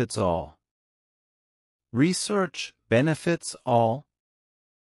benefits all. Research benefits all.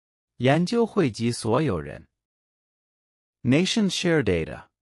 研究惠及所有人。Nations share data.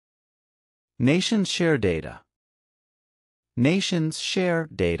 Nations share data. Nations share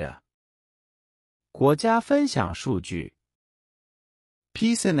data. 国家分享数据。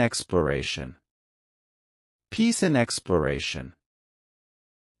Peace and exploration. Peace and exploration.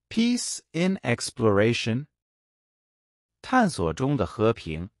 Peace in exploration. 探索中的和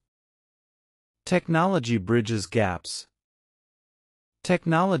平。Technology bridges gaps.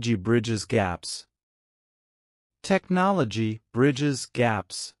 Technology bridges gaps. Technology bridges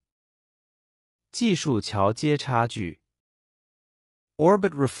gaps. 技术桥接差距。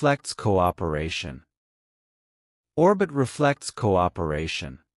Orbit reflects cooperation. Orbit reflects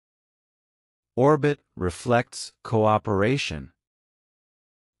cooperation. Orbit reflects cooperation.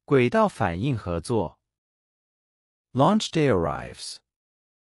 轨道反应合作。Launch day arrives.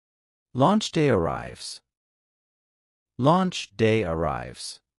 Launch day arrives. Launch day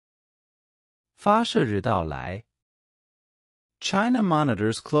arrives. 发射日到来。China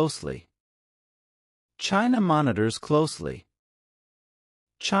monitors closely. China monitors closely.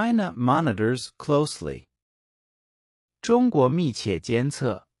 China monitors closely. 中国密切监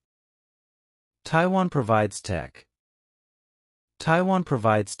测。Taiwan provides tech. Taiwan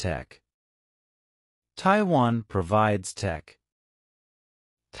provides tech. Taiwan provides tech.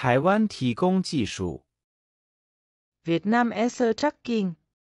 台湾提供技术。Vietnam Air Tracking.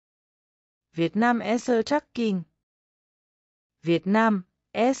 Vietnam Air Tracking. Vietnam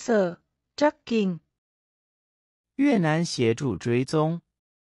Air Tracking. 越南协助追踪。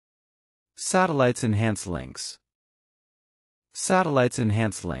Satellites enhance links. Satellites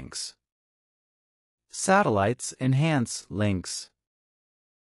enhance links. Satellites enhance links.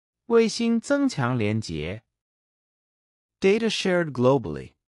 卫星增强连结。Data shared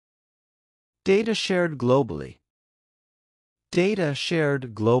globally. Data shared globally. Data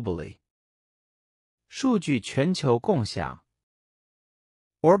shared globally. 数据全球共享。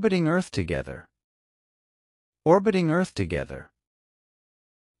Orbiting Earth together. Orbiting Earth together.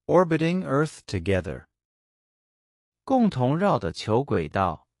 Orbiting Earth together. 共同绕的球轨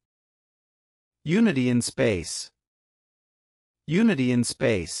道。Unity in space. Unity in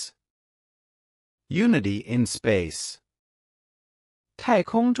space. Unity in space. 太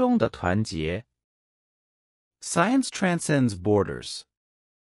空中的团结。Science transcends borders.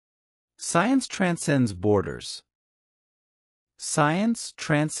 Science transcends borders. Science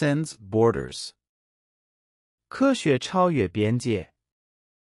transcends borders. 科学超越边界。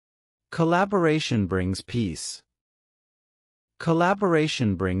Collaboration brings peace.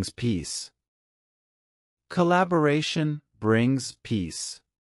 Collaboration brings peace. Collaboration brings peace.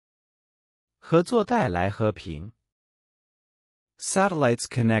 合作带来和平。Satellites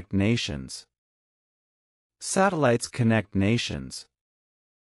connect nations. Satellites connect nations.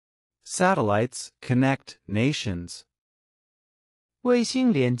 Satellites connect nations. 卫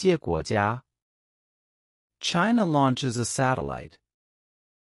星连接国家。China launches a satellite.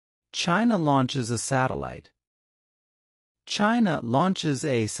 China launches a satellite. China launches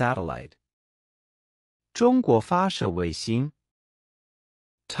a satellite. 中国发射卫星。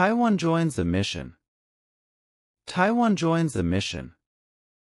Taiwan joins the mission. Taiwan joins the mission.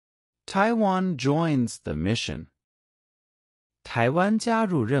 Taiwan joins the mission. 台湾加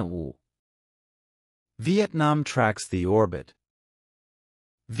入任务。Vietnam tracks the orbit.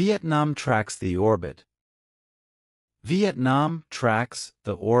 Vietnam tracks the orbit. Vietnam tracks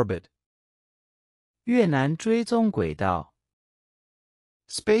the orbit. 越南追踪轨道。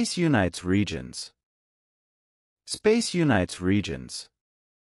Space unites regions. Space unites regions.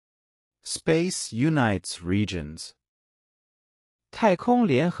 Space unites regions. 太空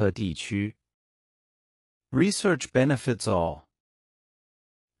联合地区。Research benefits all.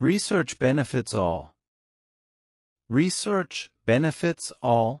 Research benefits all. Research benefits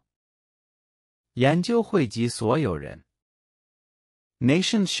all. 研究惠及所有人。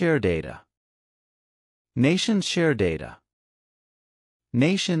Nations share data. Nations share data.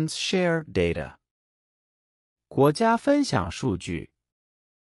 Nations share data. 国家分享数据。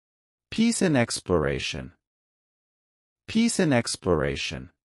Peace in exploration. Peace in exploration.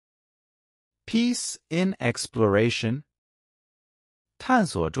 Peace in exploration. 探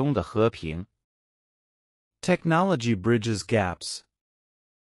索中的和平。Technology bridges gaps.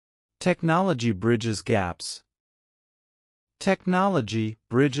 Technology bridges gaps. Technology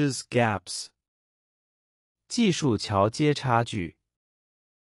bridges gaps. 技术桥接差距。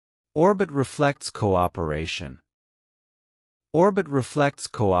Orbit reflects cooperation. Orbit reflects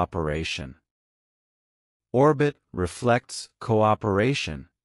cooperation. Orbit reflects cooperation.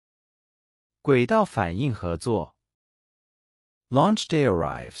 轨道反应合作。Launch day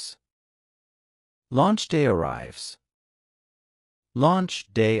arrives. Launch day arrives. Launch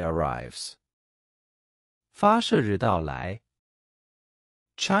day arrives. 发射日到来。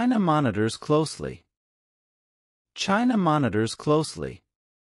China monitors closely. China monitors closely.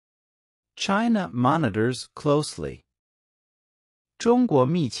 China monitors closely. 中国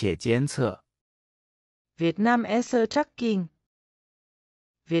密切监测。Việt Nam ESA tracking.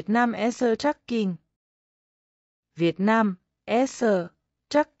 Việt Nam ESA tracking. Việt Nam ESA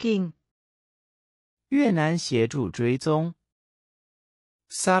tracking. 越南协助追踪。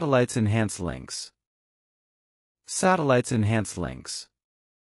Satellites enhance links. Satellites enhance links.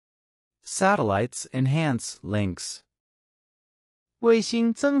 Satellites enhance links. 卫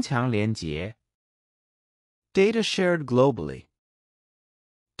星增强连结。Data shared globally.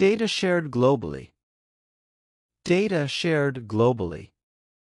 Data shared globally. Data shared globally.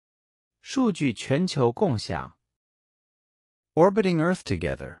 数据全球共享。Orbiting Earth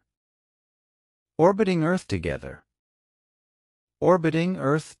together. Orbiting Earth together. Orbiting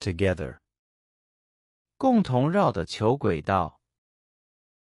Earth together. 共同绕的球轨道。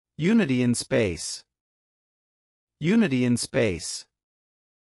Unity in space. Unity in space.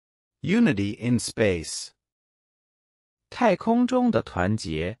 Unity in space. 太空中的团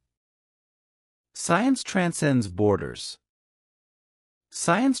结。Science transcends borders.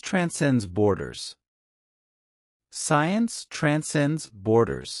 Science transcends borders. Science transcends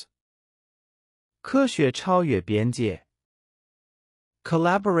borders. 科学超越边界。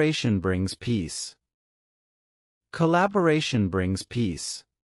Collaboration brings peace. Collaboration brings peace.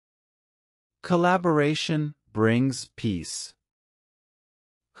 Collaboration brings peace.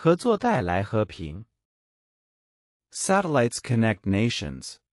 合作带来和平。Satellites connect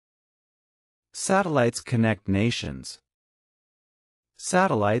nations. Satellites connect nations.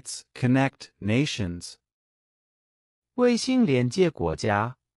 Satellites connect nations. 卫星连接国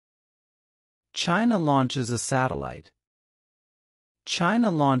家。China launches a satellite. China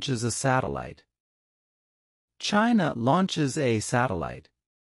launches a satellite. China launches a satellite.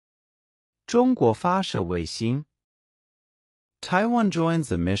 中国发射卫星。Taiwan joins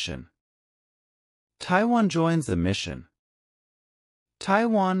the mission. Taiwan joins the mission.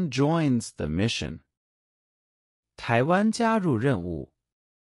 Taiwan joins the mission. 台湾加入任务。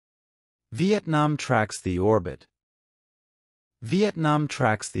Vietnam tracks the orbit. Vietnam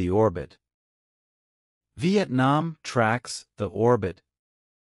tracks the orbit. Vietnam tracks the orbit.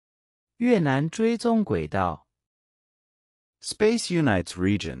 越南追踪轨道。Space unites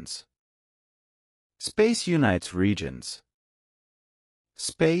regions. Space unites regions.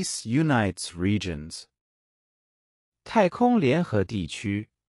 Space unites regions. 太空联合地区。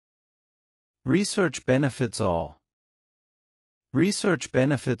Research benefits all. Research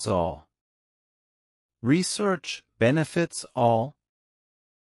benefits all. Research benefits all.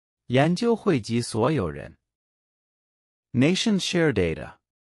 研究惠及所有人。Nations share data.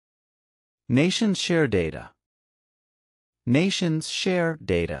 Nations share data. Nations share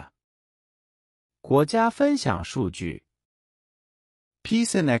data. 国家分享数据。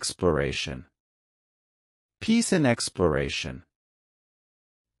Peace and exploration. Peace and exploration.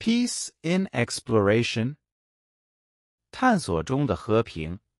 Peace in exploration. 探索中的和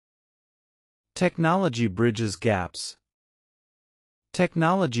平。Technology bridges gaps.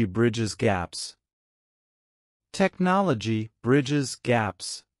 Technology bridges gaps. Technology bridges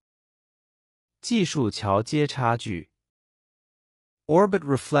gaps. 技术桥接差距。Orbit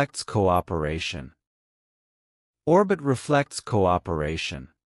reflects cooperation. Orbit reflects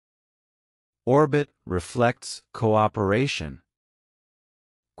cooperation. Orbit reflects cooperation.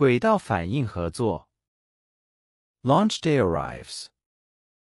 轨道反应合作。Launch day arrives.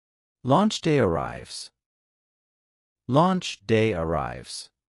 Launch day arrives. Launch day arrives.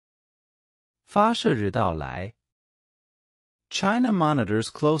 发射日到来。China monitors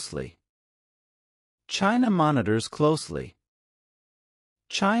closely. China monitors closely.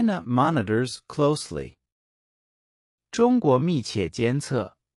 China monitors closely. 中国密切监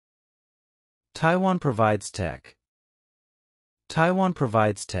测。Taiwan provides tech. Taiwan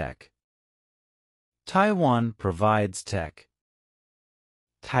provides tech. Taiwan provides tech.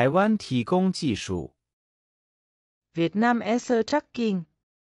 台湾提供技术。Việt Nam answer tracking.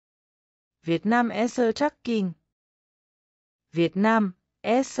 Việt Nam answer tracking. Việt Nam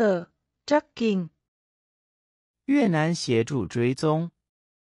answer tracking. 越南协助追踪。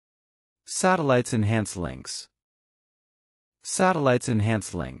Satellites enhance links. Satellites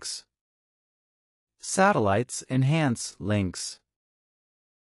enhance links. Satellites enhance links.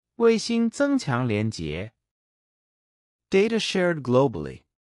 卫星增强连结。Data shared globally.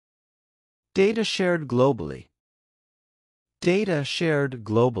 Data shared globally. Data shared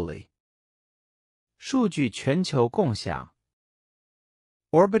globally. 数据全球共享。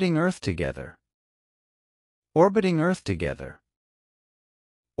Orbiting Earth together. Orbiting Earth together.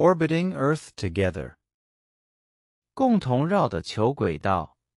 Orbiting Earth together. 共同绕的球轨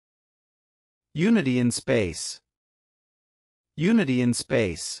道。Unity in space. Unity in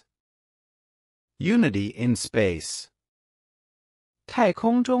space. Unity in space. 太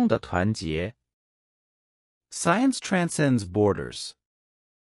空中的团结。Science transcends borders.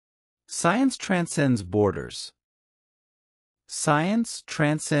 Science transcends borders. Science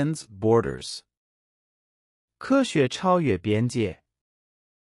transcends borders. 科学超越边界。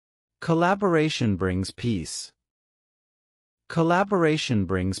Collaboration brings peace. Collaboration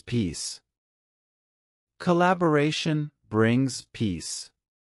brings peace. Collaboration brings peace.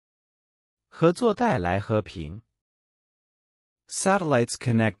 合作带来和平。Satellites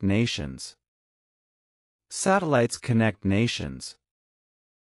connect nations. Satellites connect nations.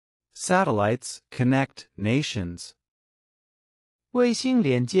 Satellites connect nations. 卫星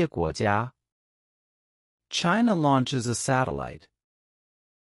连接国家。China launches a satellite.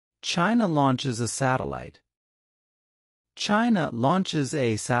 China launches a satellite. China launches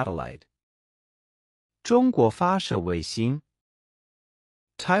a satellite. 中国发射卫星。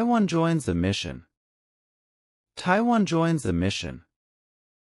Taiwan joins the mission. Taiwan joins the mission.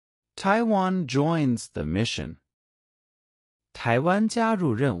 Taiwan joins the mission. 台湾加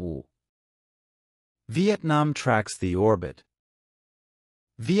入任务。Vietnam tracks the orbit.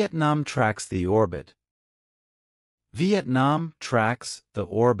 Vietnam tracks the orbit. Vietnam tracks the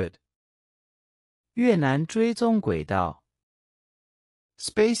orbit. 越南追踪轨道。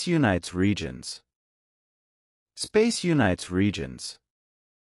Space unites regions. Space unites regions.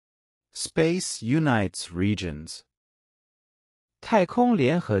 Space unites regions. 太空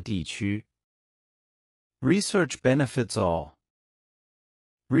联合地区。Research benefits all.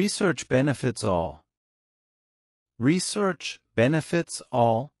 Research benefits all. Research benefits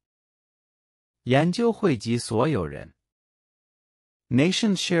all. 研究惠及所有人。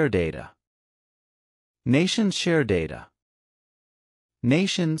Nations share data. Nations share data.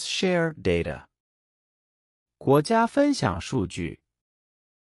 Nations share data. 国家分享数据。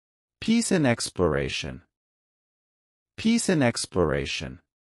Peace and exploration. Peace and exploration.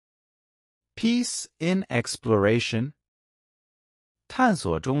 Peace in exploration. 探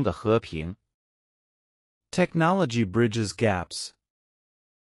索中的和平。Technology bridges gaps.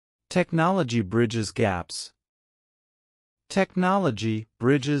 Technology bridges gaps. Technology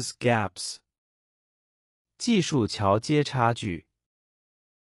bridges gaps. 技术桥接差距。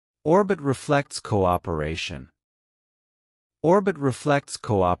Orbit reflects cooperation. Orbit reflects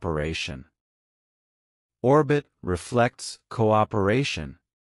cooperation. Orbit reflects cooperation.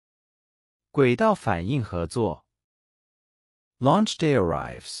 轨道反应合作。Launch day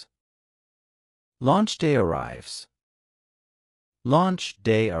arrives. Launch day arrives. Launch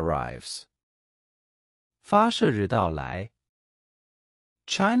day arrives. 发射日到来。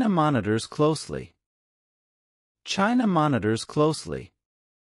China monitors closely. China monitors closely.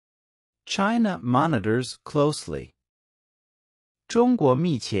 China monitors closely. 中国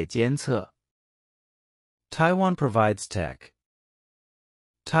密切监测。Taiwan provides tech.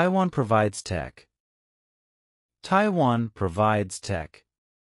 Taiwan provides tech. Taiwan provides tech.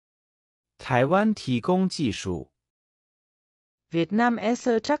 台湾提供技术。Việt Nam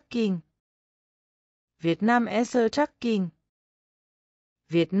answer tracking. Việt Nam answer tracking.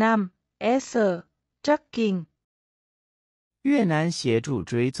 Việt Nam answer tracking. 越南协助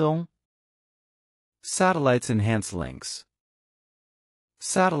追踪。Satellites enhance links.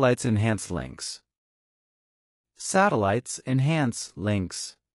 Satellites enhance links. Satellites enhance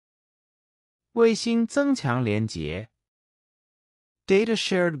links. 卫星增强连结。Data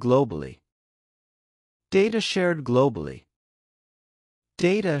shared globally. Data shared globally.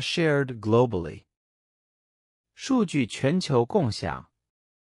 Data shared globally. 数据全球共享。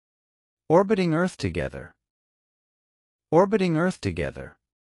Orbiting Earth together. Orbiting Earth together.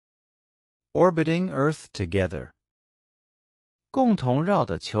 Orbiting Earth together. 共同绕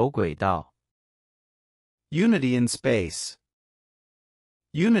的球轨道。Unity in space.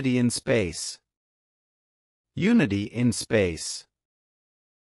 Unity in space. Unity in space.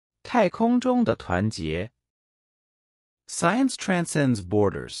 太空中的团结。Science transcends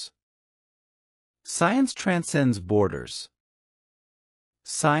borders. Science transcends borders.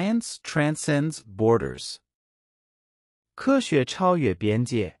 Science transcends borders. 科学超越边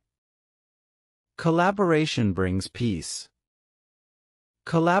界。Collaboration brings peace.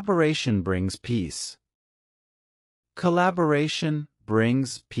 Collaboration brings peace. Collaboration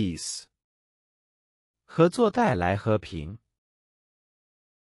brings peace. 合作带来和平。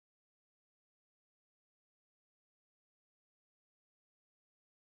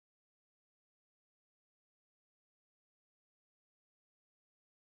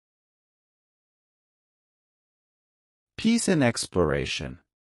Peace and exploration.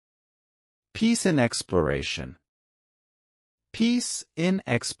 Peace and exploration. Peace in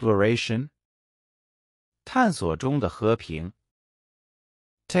exploration. 探索中的和平。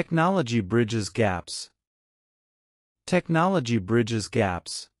Technology bridges gaps. Technology bridges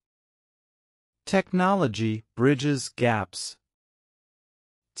gaps. Technology bridges gaps.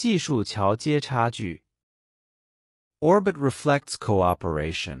 技术桥接差距。Orbit reflects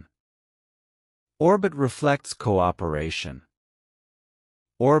cooperation. Orbit reflects cooperation.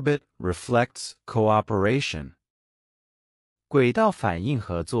 Orbit reflects cooperation. 轨道反应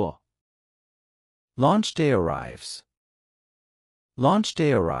合作。Launch day arrives. Launch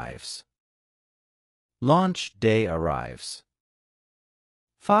day arrives. Launch day arrives.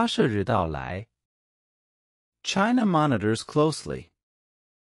 发射日到来。China monitors closely.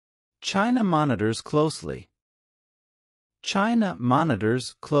 China monitors closely. China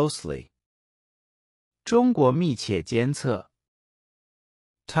monitors closely. 中国密切监测。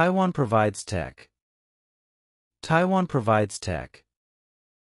Taiwan provides tech. Taiwan provides tech.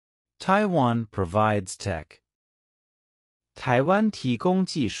 Taiwan provides tech. 台湾提供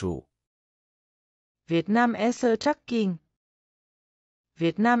技术。Việt Nam answer tracking.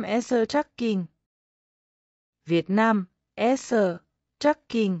 Việt Nam answer tracking. Việt Nam answer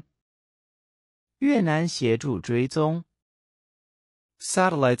tracking. 越南协助追踪。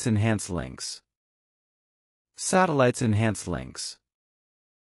Satellites enhance links. Satellites enhance links.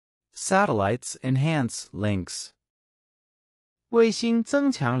 Satellites enhance links. 卫星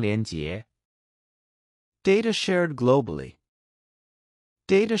增强连结。Data shared globally.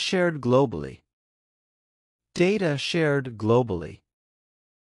 Data shared globally. Data shared globally.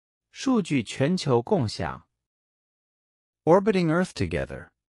 数据全球共享。Orbiting Earth together.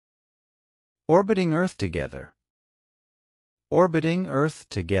 Orbiting Earth together. Orbiting Earth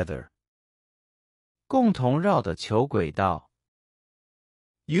together. 共同绕的球轨道。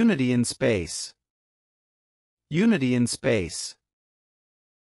Unity in space. Unity in space.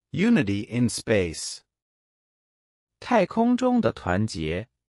 Unity in space. 太空中的团结。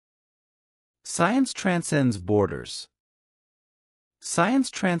Science transcends borders. Science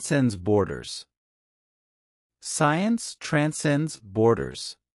transcends borders. Science transcends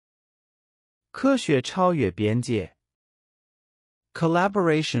borders. 科学超越边界。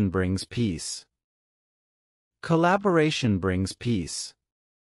Collaboration brings peace. Collaboration brings peace.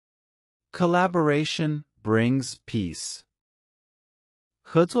 Collaboration brings peace.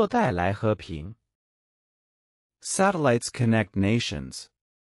 合作带来和平。Satellites connect nations.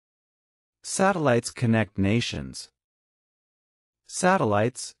 Satellites connect nations.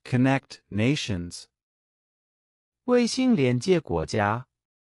 Satellites connect nations. 卫星连接国家。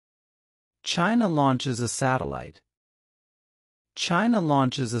China launches a satellite. China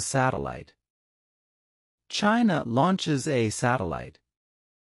launches a satellite. China launches a satellite.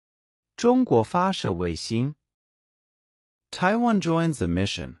 中国发射卫星。Taiwan joins the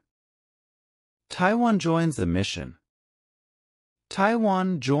mission. Taiwan joins the mission.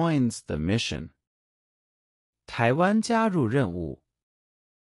 Taiwan joins the mission. 台湾加入任务。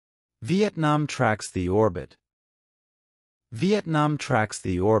Vietnam tracks the orbit. Vietnam tracks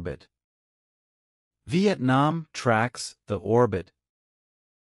the orbit. Vietnam tracks the orbit.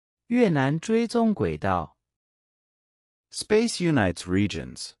 越南追踪轨道。Space unites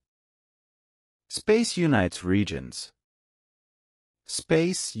regions. Space unites regions.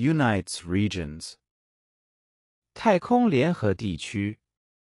 Space unites regions. 太空联合地区。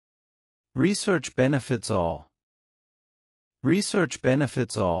Research benefits all. Research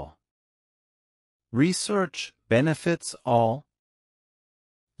benefits all. Research benefits all.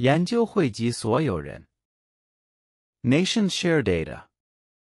 研究惠及所有人。Nations share data.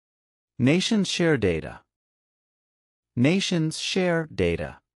 Nations share data. Nations share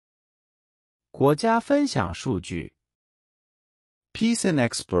data. 国家分享数据。Peace in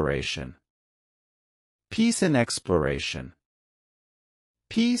exploration. Peace in exploration.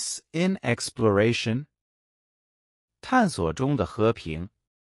 Peace in exploration. 探索中的和平。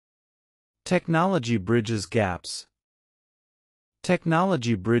Technology bridges gaps.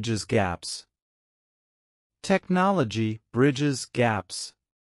 Technology bridges gaps. Technology bridges gaps.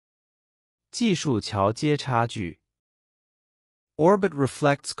 技术桥接差距。Orbit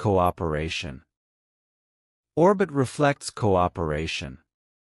reflects cooperation. Orbit reflects cooperation.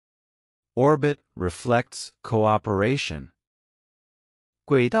 Orbit reflects cooperation.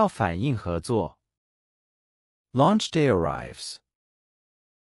 轨道反应合作。Launch day arrives.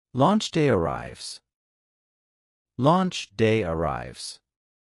 Launch day arrives. Launch day arrives.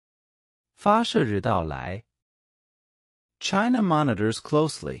 发射日到来。China monitors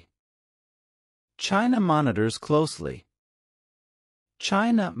closely. China monitors closely.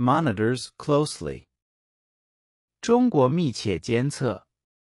 China monitors closely. 中国密切监测。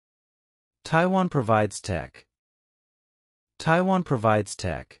Taiwan provides tech. Taiwan provides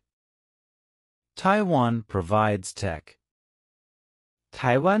tech. Taiwan provides tech.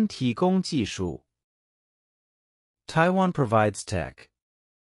 台湾提供技术。Taiwan provides tech.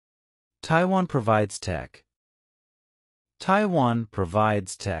 Taiwan provides tech. Taiwan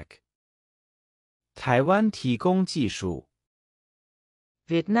provides tech. 台湾提供技术。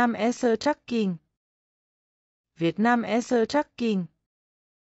Việt Nam Air Tracking. Việt Nam Air Tracking.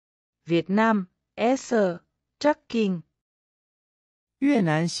 Việt Nam Air Tracking. 越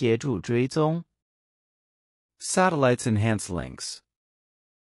南协助追踪。Satellites enhance links.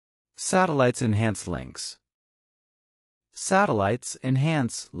 Satellites enhance links. Satellites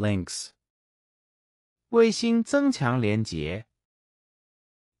enhance links. 卫星增强连结。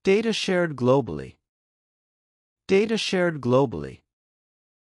Data shared globally. Data shared globally.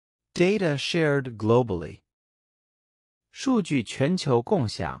 Data shared globally. 数据全球共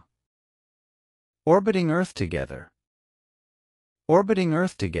享。Orbiting Earth together. Orbiting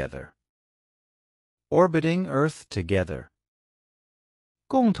Earth together. Orbiting Earth together.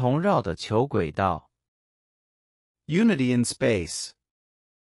 共同绕的球轨道。Unity in space.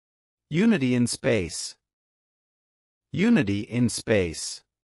 Unity in space. Unity in space.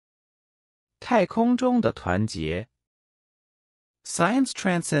 太空中的团结。Science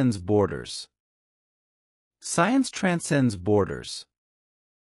transcends borders. Science transcends borders.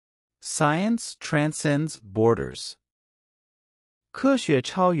 Science transcends borders. 科学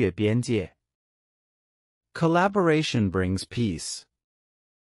超越边界。Collaboration brings peace.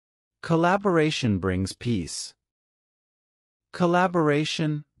 Collaboration brings peace.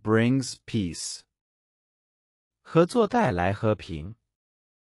 Collaboration brings peace. 合作带来和平。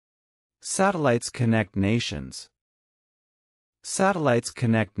Satellites connect nations. Satellites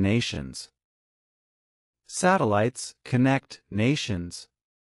connect nations. Satellites connect nations.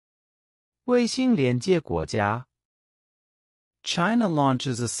 卫星连接国家。China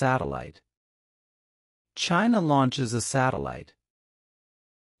launches a satellite. China launches a satellite.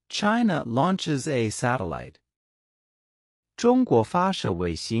 China launches a satellite. 中国发射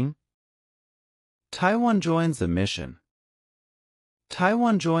卫星。Taiwan joins the mission.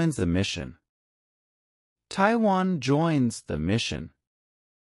 Taiwan joins the mission. Taiwan joins the mission.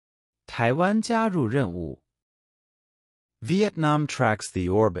 台湾加入任务。Vietnam tracks the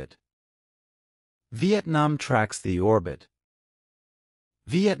orbit. Vietnam tracks the orbit.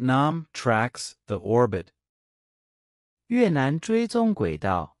 Vietnam tracks the orbit. 越南追踪轨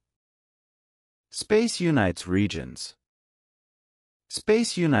道。Space unites regions.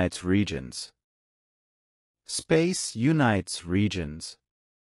 Space unites regions. Space unites regions.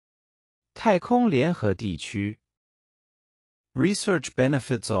 太空联合地区。Research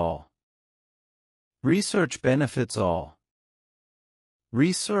benefits all. Research benefits all.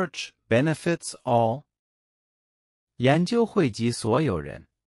 Research benefits all. 研究惠及所有人。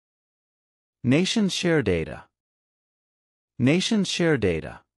Nations share data. Nations share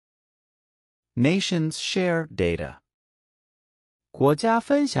data. Nations share data. 国家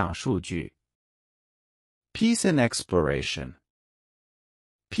分享数据。Peace and exploration.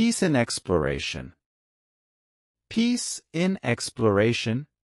 Peace and exploration. Peace in exploration.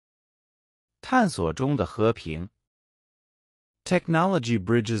 探索中的和平。Technology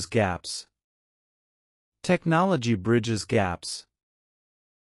bridges gaps. Technology bridges gaps.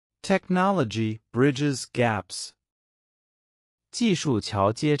 Technology bridges gaps. 技术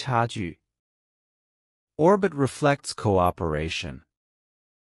桥接差距。Orbit reflects cooperation.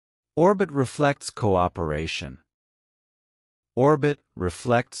 Orbit reflects cooperation. Orbit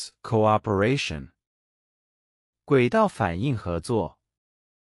reflects cooperation. 轨道反应合作。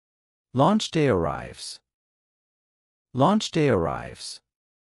Launch day arrives. Launch day arrives.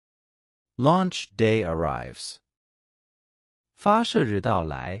 Launch day arrives. 发射日到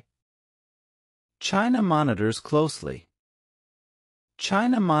来。China monitors closely.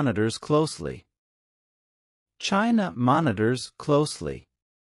 China monitors closely. China monitors closely.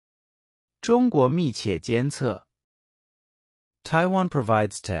 中国密切监测。Taiwan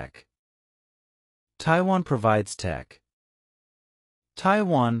provides tech. Taiwan provides tech.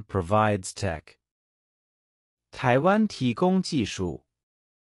 Taiwan provides tech. 台湾提供技术。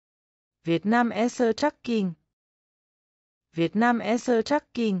Việt Nam answer tracking. Việt Nam answer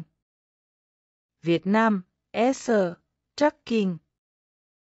tracking. Việt Nam answer tracking.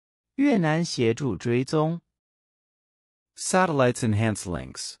 越南协助追踪。Satellites enhance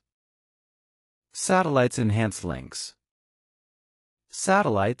links. Satellites enhance links.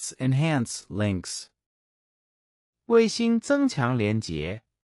 Satellites enhance links. 卫星增强连结。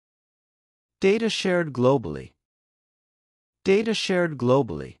Data shared globally. Data shared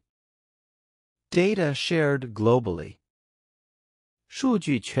globally. Data shared globally. 数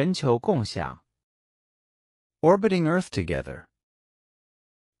据全球共享。Orbiting Earth together.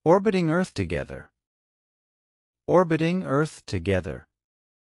 Orbiting Earth together. Orbiting Earth together.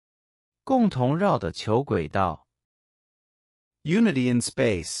 共同绕的球轨道。Unity in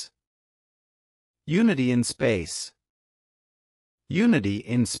space. Unity in space. Unity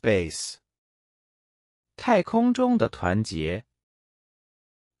in space. 太空中的团结。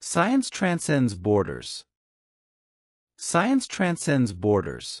Science transcends borders. Science transcends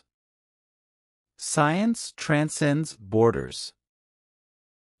borders. Science transcends borders.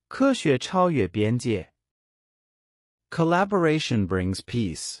 科学超越边界。Collaboration brings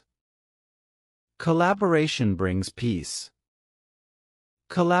peace. Collaboration brings peace.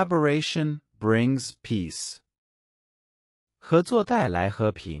 Collaboration brings peace. 合作带来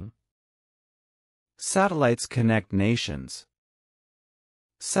和平。Satellites connect nations.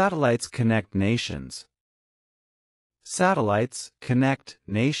 Satellites connect nations. Satellites connect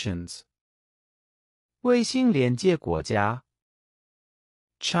nations. 卫星连接国家。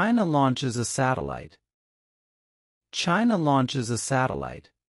China launches a satellite. China launches a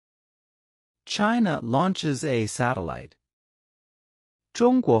satellite. China launches a satellite.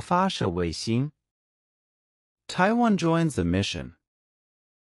 中国发射卫星。Taiwan joins the mission.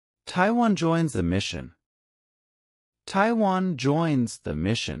 Taiwan joins the mission. Taiwan joins the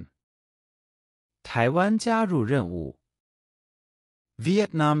mission. 台湾加入任务。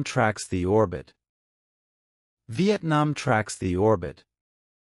Vietnam tracks the orbit. Vietnam tracks the orbit.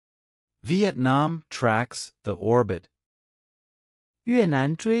 Vietnam tracks the orbit. 越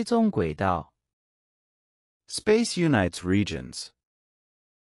南追踪轨道。Space unites regions.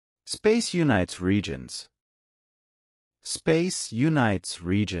 Space unites regions. Space unites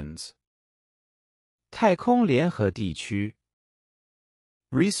regions. 太空联合地区。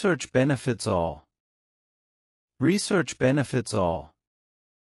Research benefits all. Research benefits all.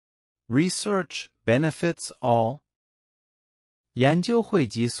 Research benefits all. 研究惠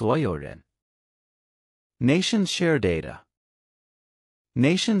及所有人。Nations share data.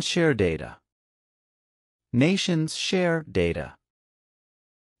 Nations share data. Nations share data.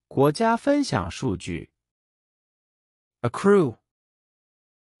 国家分享数据。Accrue.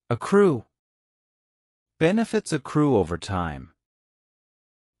 Accrue. Benefits accrue over time.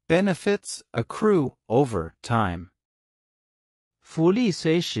 Benefits accrue over time. 福利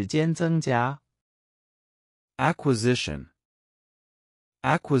随时间增加。Acquisition.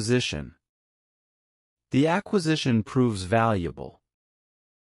 Acquisition. The acquisition proves valuable.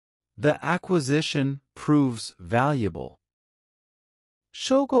 The acquisition proves valuable.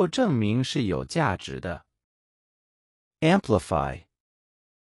 收购证明是有价值的。Amplify.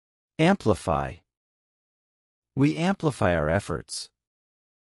 Amplify. We amplify our efforts.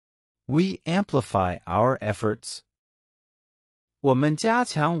 We amplify our efforts. 我们加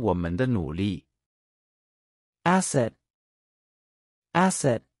强我们的努力。Asset.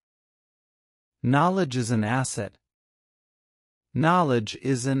 Asset. Knowledge is an asset. Knowledge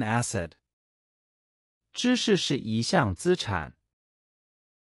is an asset. 知识是一项资产。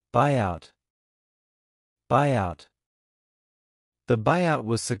Buyout. Buyout. The buyout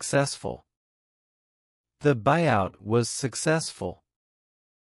was successful. The buyout was successful.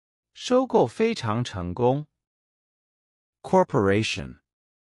 收购非常成功。Corporation.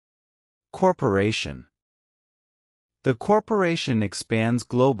 Corporation. The corporation expands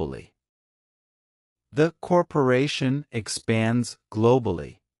globally. The corporation expands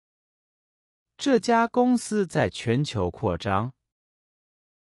globally. 这家公司在全球扩张。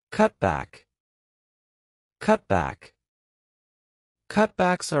Cutback. Cutback.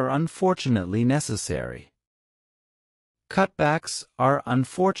 Cutbacks are unfortunately necessary. Cutbacks are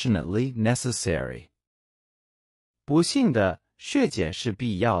unfortunately necessary. 不幸的，削减是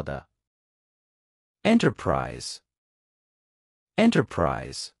必要的。Enterprise.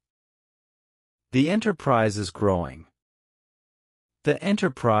 Enterprise. The enterprise is growing. The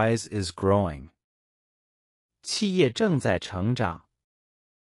enterprise is growing. 企业正在成长。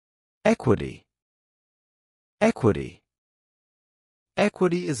Equity. Equity.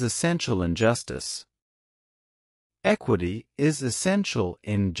 Equity is essential in justice. Equity is essential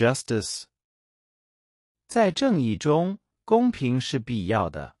in justice. 在正义中，公平是必要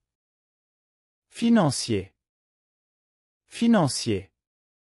的。Financier. Financier.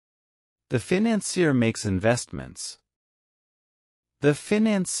 The financier makes investments. The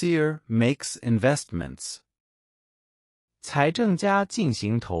financier makes investments. 财政家进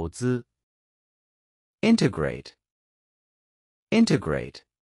行投资。Integrate. Integrate.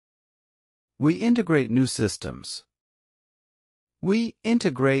 We integrate new systems. We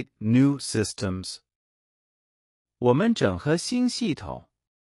integrate new systems. 我们整合新系统。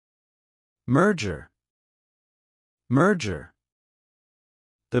Merger. Merger.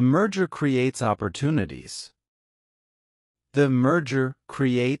 The merger creates opportunities. The merger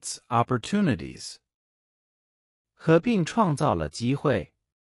creates opportunities. 合并创造了机会。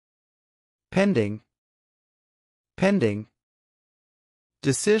Pending. Pending.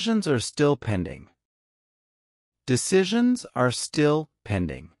 Decisions are still pending. Decisions are still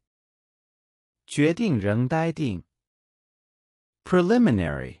pending. 决定仍待定。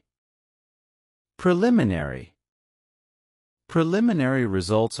Preliminary. Preliminary. Preliminary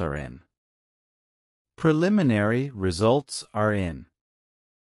results are in. Preliminary results are in.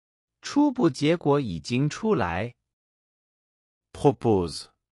 初步结果已经出来。Propose.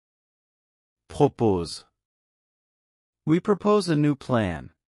 Propose. We propose a new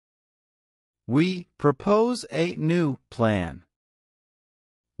plan. We propose a new plan.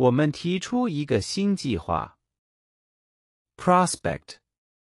 我们提出一个新计划。Prospect.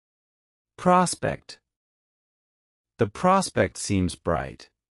 Prospect. The prospect seems bright.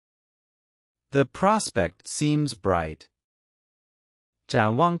 The prospect seems bright.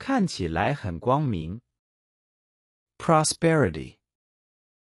 展望看起来很光明。Prosperity.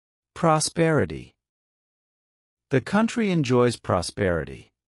 Prosperity. The country enjoys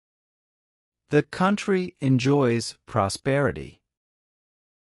prosperity. The country enjoys prosperity.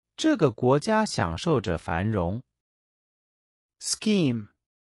 这个国家享受着繁荣。Scheme.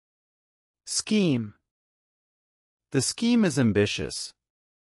 Scheme. The scheme is ambitious.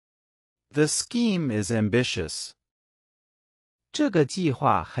 The scheme is ambitious. 这个计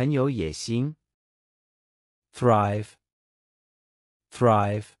划很有野心。Thrive.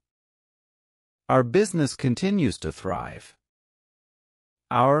 Thrive. Our business continues to thrive.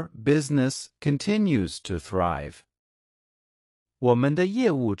 Our business continues to thrive. 我们的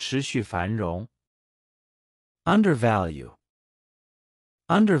业务持续繁荣。Undervalue.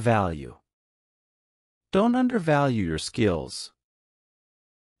 Undervalue. Don't undervalue your skills.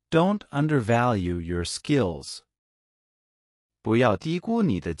 Don't undervalue your skills. 不要低估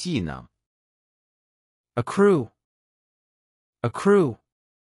你的技能。Accrue. Accrue.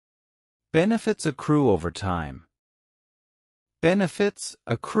 Benefits accrue over time. Benefits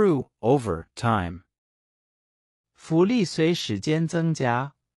accrue over time. 福利随时间增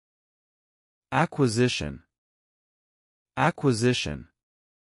加。Acquisition. Acquisition.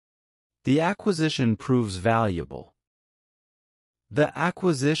 The acquisition proves valuable. The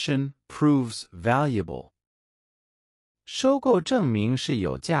acquisition proves valuable. 收购证明是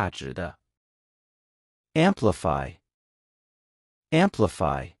有价值的。Amplify.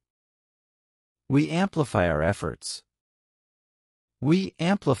 Amplify. We amplify our efforts. We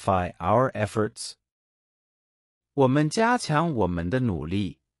amplify our efforts. 我们加强我们的努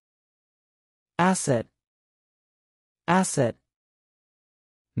力。Asset. Asset.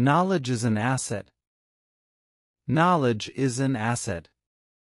 Knowledge is an asset. Knowledge is an asset.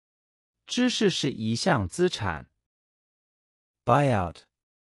 知识是一项资产。Buyout.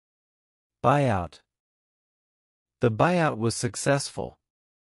 Buyout. The buyout was successful.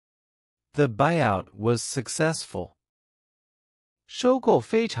 The buyout was successful. 收购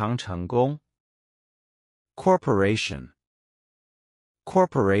非常成功。Corporation.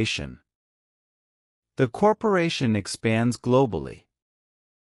 Corporation. The corporation expands globally.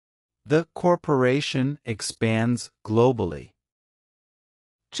 The corporation expands globally.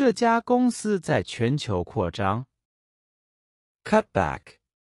 这家公司在全球扩张。Cutback.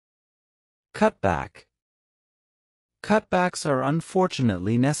 Cutback. Cutbacks are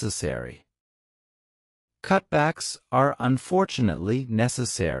unfortunately necessary. Cutbacks are unfortunately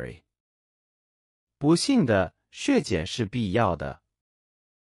necessary. 不幸的，削减是必要的。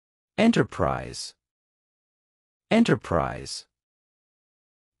Enterprise. Enterprise.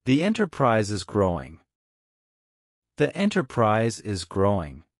 The enterprise is growing. The enterprise is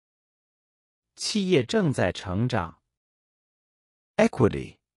growing. 企业正在成长。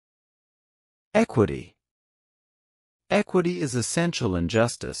Equity. Equity. Equity is essential in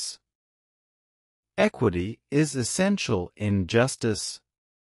justice. Equity is essential in justice.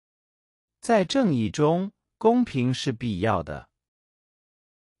 在正义中，公平是必要的。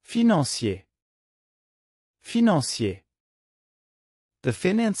Financier. Financier. The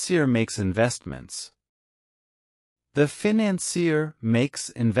financier makes investments. The financier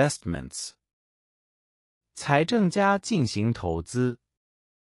makes investments. 财政家进行投资。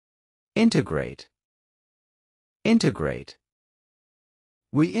Integrate. Integrate.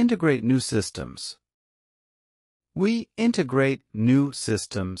 We integrate new systems. We integrate new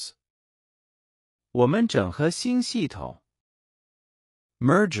systems. 我们整合新系统。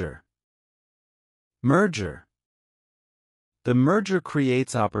Merger. Merger. The merger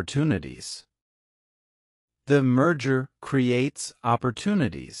creates opportunities. The merger creates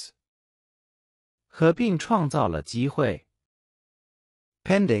opportunities. 合并创造了机会。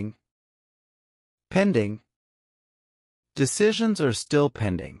Pending. Pending. Decisions are still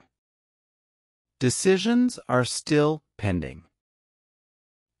pending. Decisions are still pending.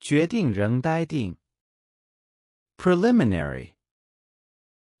 决定仍待定。Preliminary.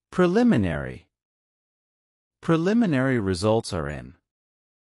 Preliminary. Preliminary results are in.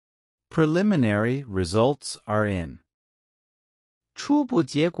 Preliminary results are in. 初步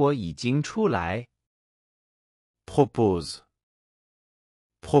结果已经出来。Propose.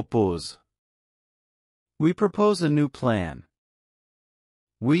 Propose. We propose a new plan.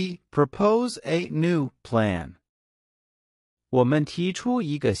 We propose a new plan. 我们提出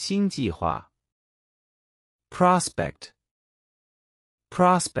一个新计划。Prospect.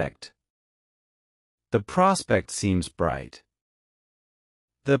 Prospect. The prospect seems bright.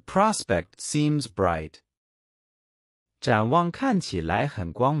 The prospect seems bright. 展望看起来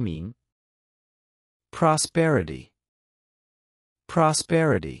很光明。Prosperity.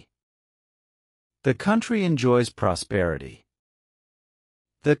 Prosperity. The country enjoys prosperity.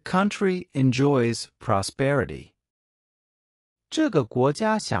 The country enjoys prosperity. 这个国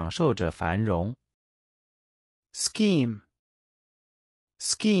家享受着繁荣。Scheme.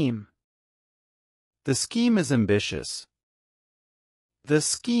 Scheme. The scheme is ambitious. The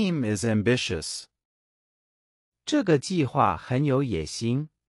scheme is ambitious. 这个计划很有野心。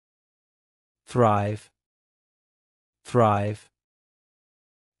Thrive. Thrive.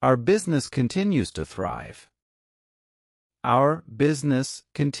 Our business continues to thrive. Our business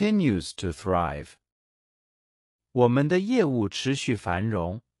continues to thrive. 我们的业务持续繁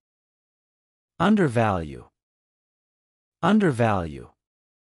荣。Undervalue. Undervalue.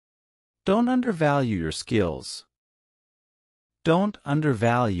 Don't undervalue your skills. Don't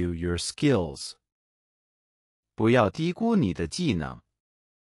undervalue your skills. 不要低估你的技能。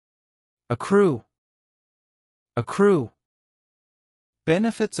Accrue. Accrue.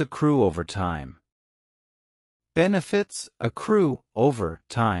 Benefits accrue over time. Benefits accrue over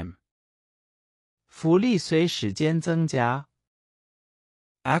time. 福利随时间增加。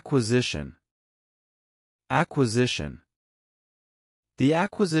Acquisition. Acquisition. The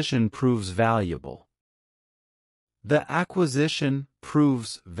acquisition proves valuable. The acquisition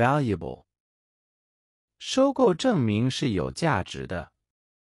proves valuable. 收购证明是有价值的。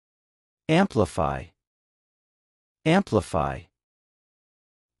Amplify. Amplify.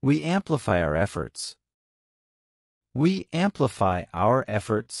 We amplify our efforts. We amplify our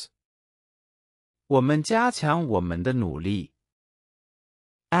efforts. 我们加强我们的努力。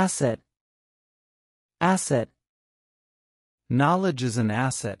Asset. Asset. Knowledge is an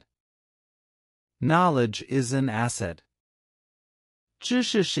asset. Knowledge is an asset. 知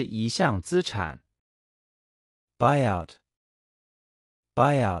识是一项资产。Buyout.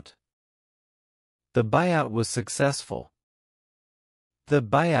 Buyout. The buyout was successful. The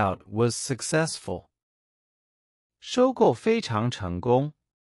buyout was successful. 收购非常成功。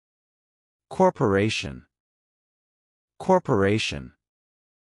Corporation. Corporation.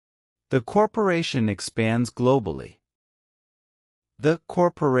 The corporation expands globally. The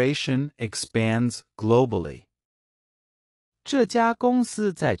corporation expands globally. 这家公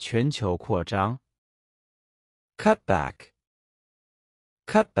司在全球扩张。Cutback.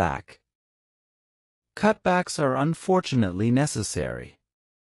 Cutback. Cutbacks are unfortunately necessary.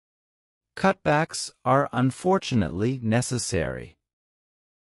 Cutbacks are unfortunately necessary.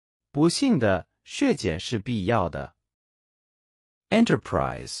 不幸的，削减是必要的。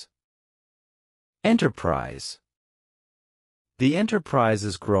Enterprise. Enterprise. The enterprise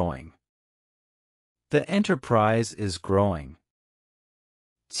is growing. The enterprise is growing.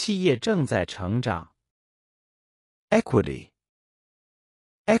 企业正在成长。Equity.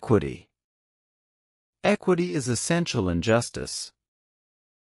 Equity. Equity is essential in justice.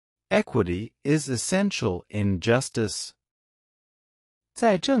 Equity is essential in justice.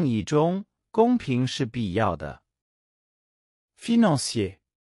 在正义中，公平是必要的。Financier.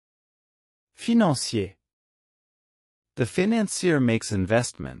 Financier. The financier makes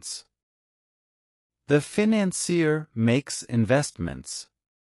investments. The financier makes investments.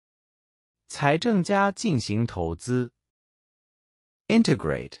 财政家进行投资。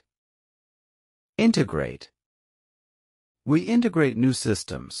Integrate. Integrate. We integrate new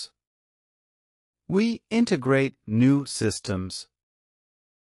systems. We integrate new systems.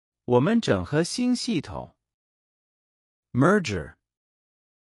 我们整合新系统。Merger.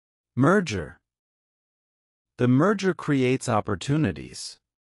 Merger. The merger creates opportunities.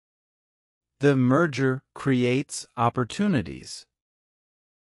 The merger creates opportunities.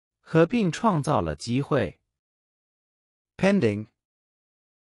 合并创造了机会。Pending.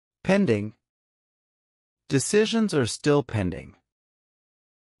 Pending. Decisions are still pending.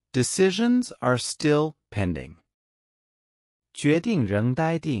 Decisions are still pending. 决定仍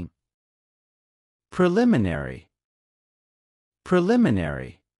待定。Preliminary.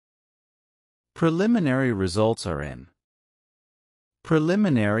 Preliminary. Preliminary results are in.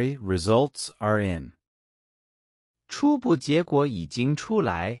 Preliminary results are in. 初步结果已经出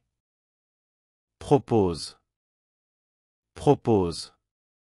来。Propose. Propose.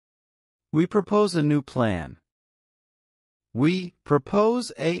 We propose a new plan. We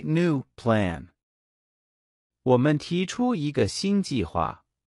propose a new plan. 我们提出一个新计划。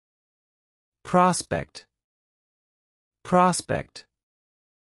Prospect. Prospect.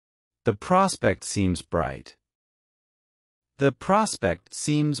 The prospect seems bright. The prospect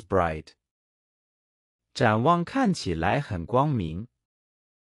seems bright. 展望看起来很光明。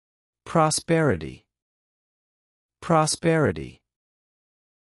Prosperity. Prosperity.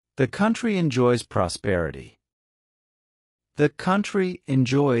 The country enjoys prosperity. The country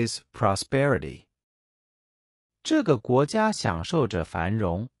enjoys prosperity. 这个国家享受着繁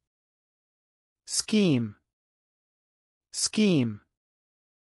荣。Scheme. Scheme.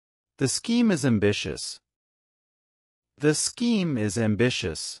 The scheme is ambitious. The scheme is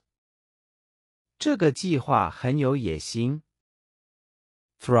ambitious. 这个计划很有野心。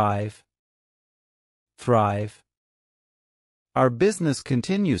Thrive. Thrive. Our business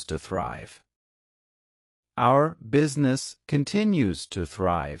continues to thrive. Our business continues to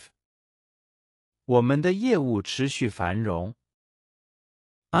thrive. 我们的业务持续繁荣。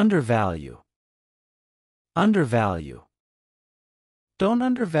Undervalue. Undervalue. Don't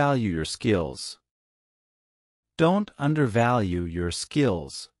undervalue your skills. Don't undervalue your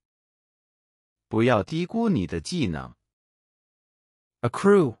skills. 不要低估你的技能。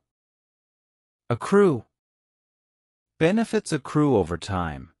Accrue. Accrue. Benefits accrue over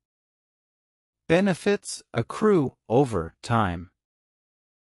time. Benefits accrue over time.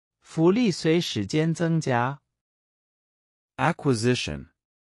 福利随时间增加。Acquisition.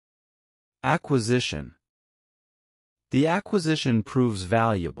 Acquisition. The acquisition proves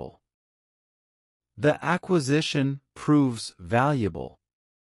valuable. The acquisition proves valuable.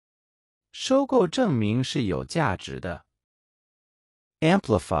 收购证明是有价值的。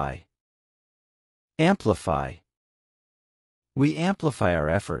Amplify. Amplify. We amplify our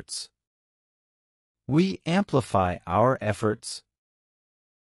efforts. We amplify our efforts.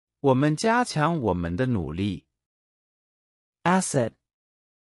 我们加强我们的努力。Asset.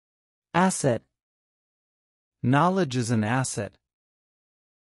 Asset. Knowledge is an asset.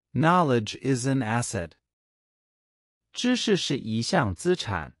 Knowledge is an asset. 知识是一项资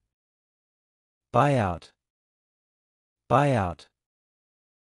产。Buyout. Buyout.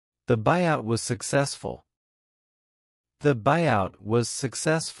 The buyout was successful. The buyout was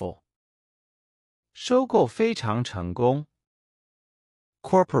successful. 收购非常成功。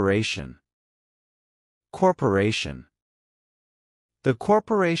Corporation. Corporation. The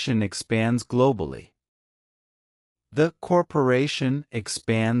corporation expands globally. The corporation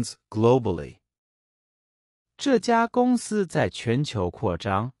expands globally. 这家公司在全球扩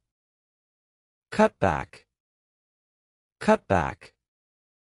张。Cutback. Cutback.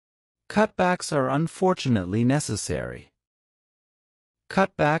 Cutbacks are unfortunately necessary.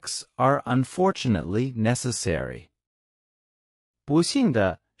 Cutbacks are unfortunately necessary. 不幸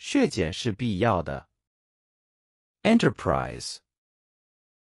的，削减是必要的。Enterprise.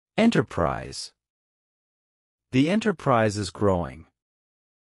 Enterprise. The enterprise is growing.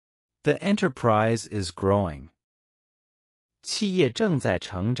 The enterprise is growing. 企业正在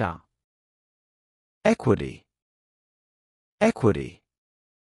成长。Equity. Equity.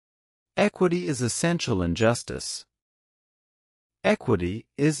 Equity is essential in justice. Equity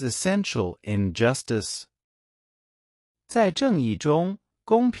is essential in justice. 在正义中，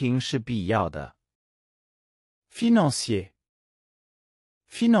公平是必要的。Financier.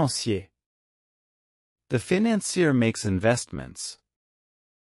 Financier. The financier makes investments.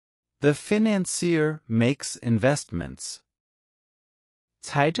 The financier makes investments.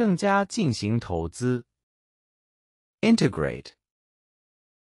 财政家进行投资。Integrate.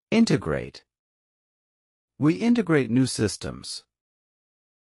 Integrate. We integrate new systems.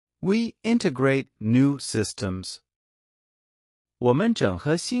 We integrate new systems. 我们整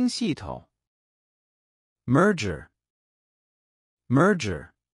合新系统。Merger.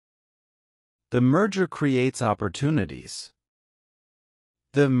 Merger. The merger creates opportunities.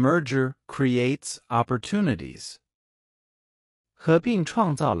 The merger creates opportunities. 合并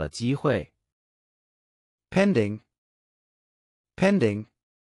创造了机会。Pending. Pending.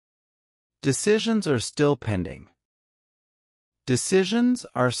 Decisions are still pending. Decisions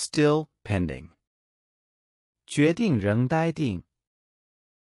are still pending. 决定仍待定。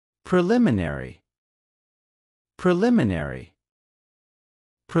Preliminary. Preliminary.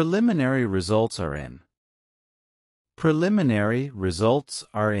 Preliminary results are in. Preliminary results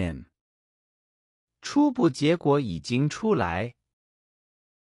are in. 初步结果已经出来。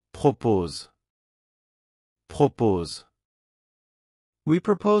Propose. Propose. We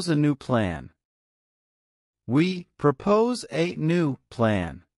propose a new plan. We propose a new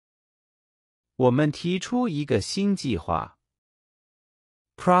plan. 我们提出一个新计划。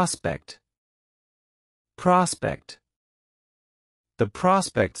Prospect. Prospect. The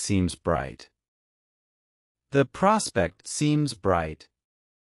prospect seems bright. The prospect seems bright.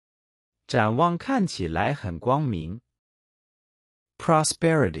 展望看起来很光明。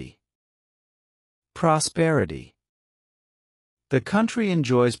Prosperity. Prosperity. The country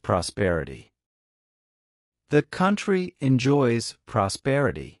enjoys prosperity. The country enjoys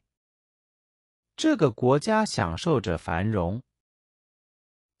prosperity. 这个国家享受着繁荣。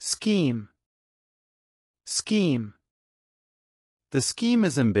Scheme. Scheme. The scheme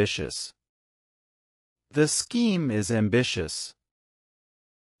is ambitious. The scheme is ambitious.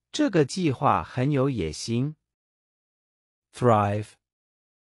 这个计划很有野心。Thrive.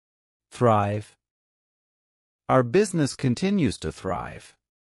 Thrive. Our business continues to thrive.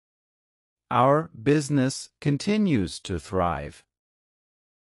 Our business continues to thrive.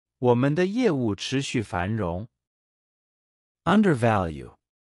 我们的业务持续繁荣。Undervalue.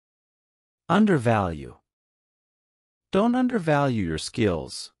 Undervalue. Don't undervalue your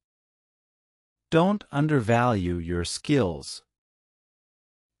skills. Don't undervalue your skills.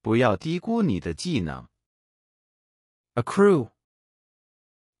 不要低估你的技能。Accrue.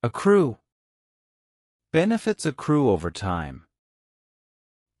 Accrue. Benefits accrue over time.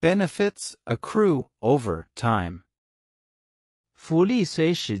 Benefits accrue over time. 福利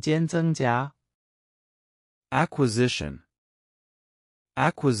随时间增加。Acquisition.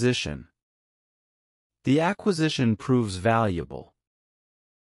 Acquisition. The acquisition proves valuable.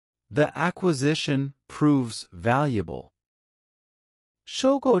 The acquisition proves valuable.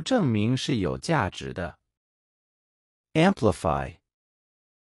 收购证明是有价值的。Amplify.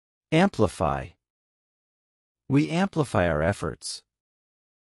 Amplify. We amplify our efforts.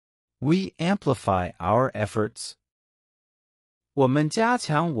 We amplify our efforts. 我们加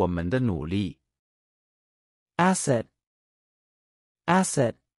强我们的努力。Asset.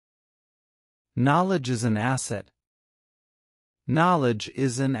 Asset. Knowledge is an asset. Knowledge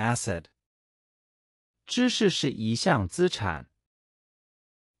is an asset. 知识是一项资产。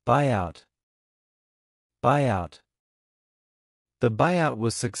Buyout. Buyout. The buyout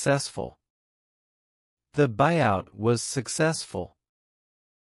was successful. The buyout was successful.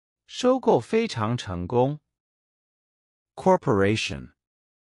 收购非常成功。Corporation.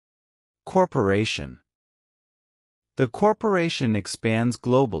 Corporation. The corporation expands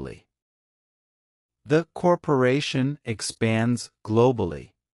globally. The corporation expands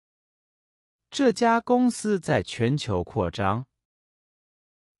globally. 这家公司在全球扩张。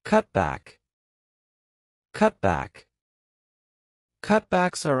Cutback. Cutback.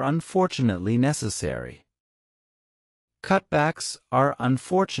 Cutbacks are unfortunately necessary. Cutbacks are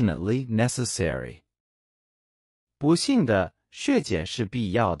unfortunately necessary. 不幸的，削减是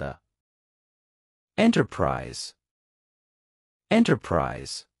必要的。Enterprise.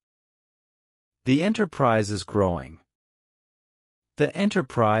 Enterprise. The enterprise is growing. The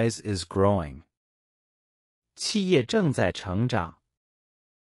enterprise is growing. 企业正在成长。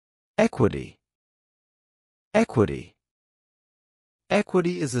Equity. Equity.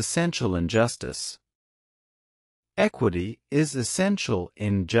 Equity is essential in justice. Equity is essential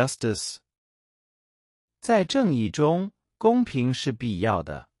in justice. 在正义中，公平是必要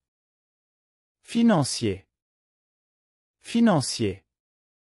的。Financier. Financier.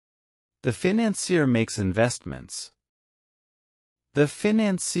 The financier makes investments. The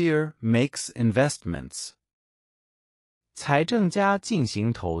financier makes investments. 财政家进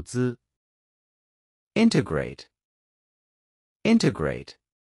行投资。Integrate. Integrate.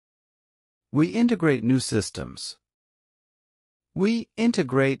 We integrate new systems. We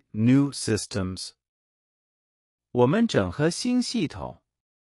integrate new systems. 我们整合新系统。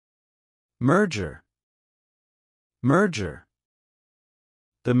Merger. Merger.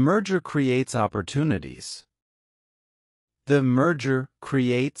 The merger creates opportunities. The merger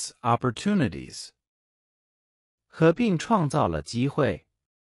creates opportunities. 合并创造了机会。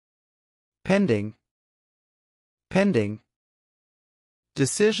Pending. Pending.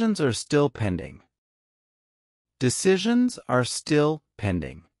 Decisions are still pending. Decisions are still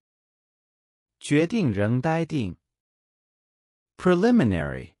pending. 决定仍待定。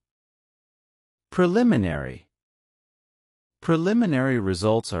Preliminary. Preliminary. Preliminary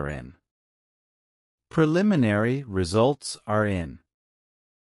results are in. Preliminary results are in.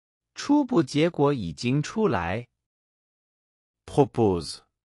 初步结果已经出来。Propose.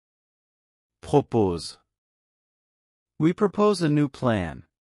 Propose. We propose a new plan.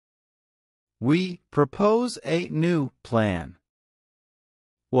 We propose a new plan.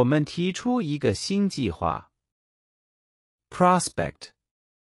 我们提出一个新计划。Prospect.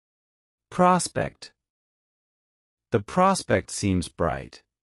 Prospect. The prospect seems bright.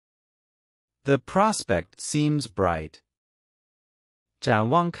 The prospect seems bright. 展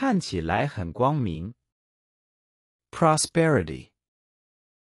望看起来很光明。Prosperity.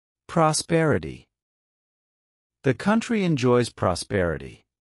 Prosperity. The country enjoys prosperity.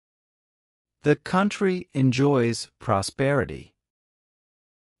 The country enjoys prosperity.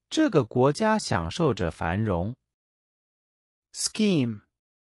 这个国家享受着繁荣。Scheme.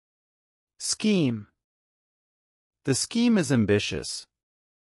 Scheme. The scheme is ambitious.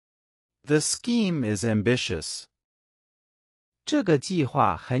 The scheme is ambitious. 这个计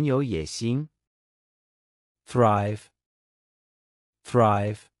划很有野心。Thrive.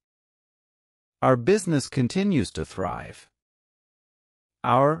 Thrive. Our business continues to thrive.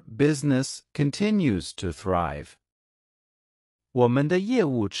 Our business continues to thrive. 我们的业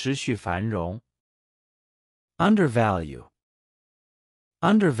务持续繁荣。Undervalue.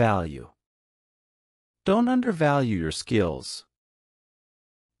 Undervalue. Don't undervalue your skills.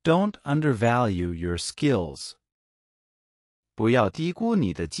 Don't undervalue your skills. 不要低估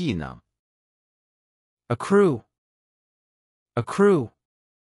你的技能。Accrue. Accrue.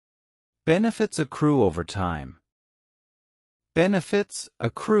 Benefits accrue over time. Benefits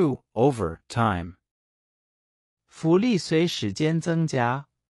accrue over time. 福利随时间增加。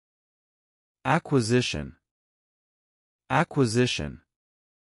Acquisition. Acquisition.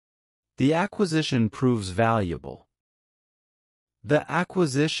 The acquisition proves valuable. The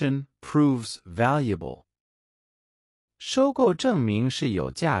acquisition proves valuable. 收购证明是有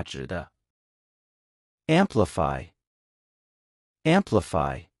价值的。Amplify.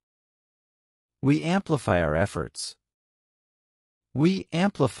 Amplify. We amplify our efforts. We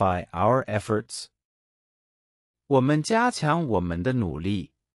amplify our efforts. 我们加强我们的努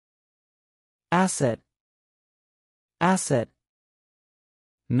力。Asset. Asset.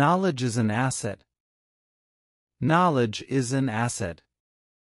 Knowledge is an asset. Knowledge is an asset.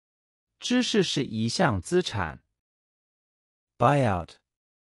 知识是一项资产。Buyout.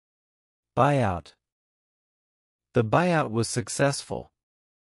 Buyout. The buyout was successful.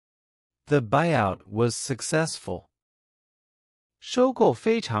 The buyout was successful. 收购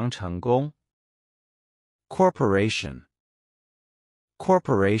非常成功。Corporation.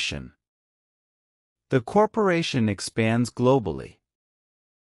 Corporation. The corporation expands globally.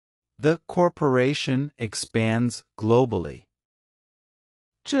 The corporation expands globally.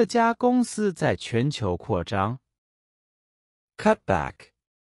 这家公司在全球扩张。Cutback.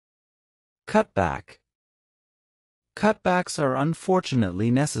 Cutback. Cutbacks are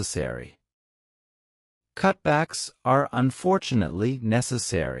unfortunately necessary. Cutbacks are unfortunately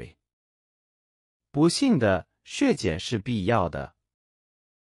necessary. 不幸的，削减是必要的。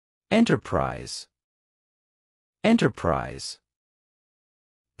Enterprise. Enterprise.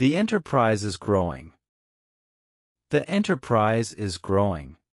 The enterprise is growing. The enterprise is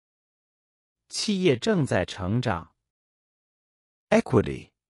growing. 企业正在成长。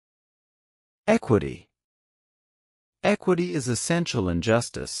Equity. Equity. Equity is essential in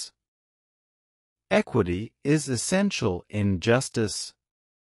justice. Equity is essential in justice.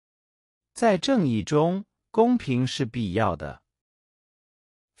 在正义中，公平是必要的。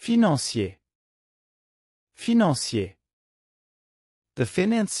Financier. Financier. The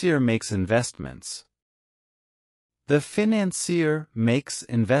financier makes investments. The financier makes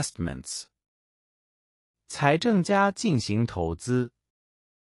investments. 财政家进行投资。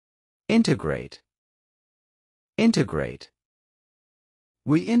Integrate. Integrate.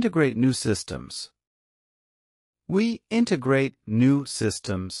 We integrate new systems. We integrate new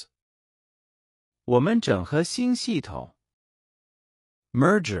systems. 我们整合新系统。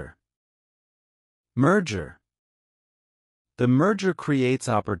Merger. Merger. The merger creates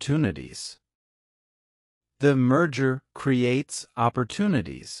opportunities. The merger creates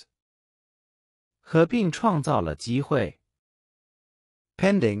opportunities. 合并创造了机会。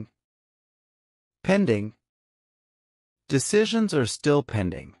Pending. Pending. Decisions are still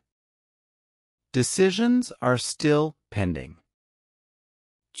pending. Decisions are still pending.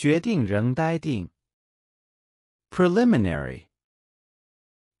 决定仍待定。Preliminary.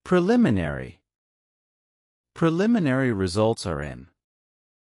 Preliminary. Preliminary results are in.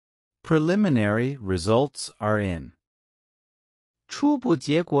 Preliminary results are in. 初步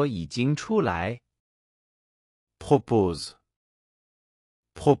结果已经出来。Propose.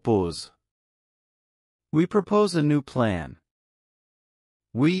 Propose. We propose a new plan.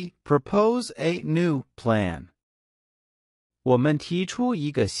 We propose a new plan. 我们提出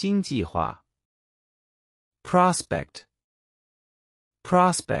一个新计划。Prospect.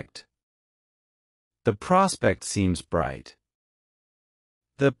 Prospect. The prospect seems bright.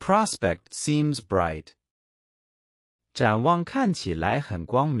 The prospect seems bright. 展望看起来很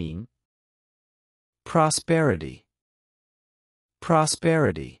光明。Prosperity.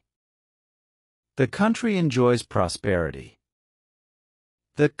 Prosperity. The country enjoys prosperity.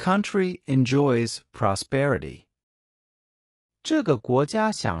 The country enjoys prosperity. 这个国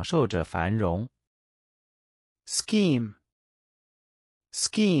家享受着繁荣。Scheme.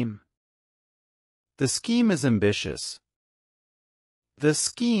 Scheme. The scheme is ambitious. The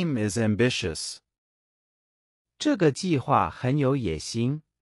scheme is ambitious. 这个计划很有野心。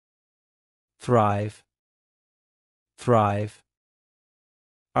Thrive. Thrive.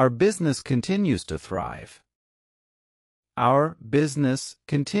 Our business continues to thrive. Our business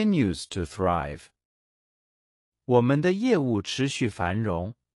continues to thrive. 我们的业务持续繁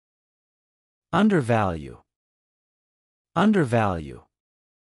荣。Undervalue. Undervalue.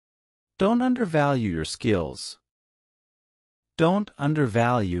 Don't undervalue your skills. Don't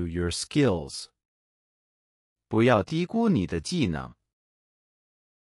undervalue your skills. 不要低估你的技能。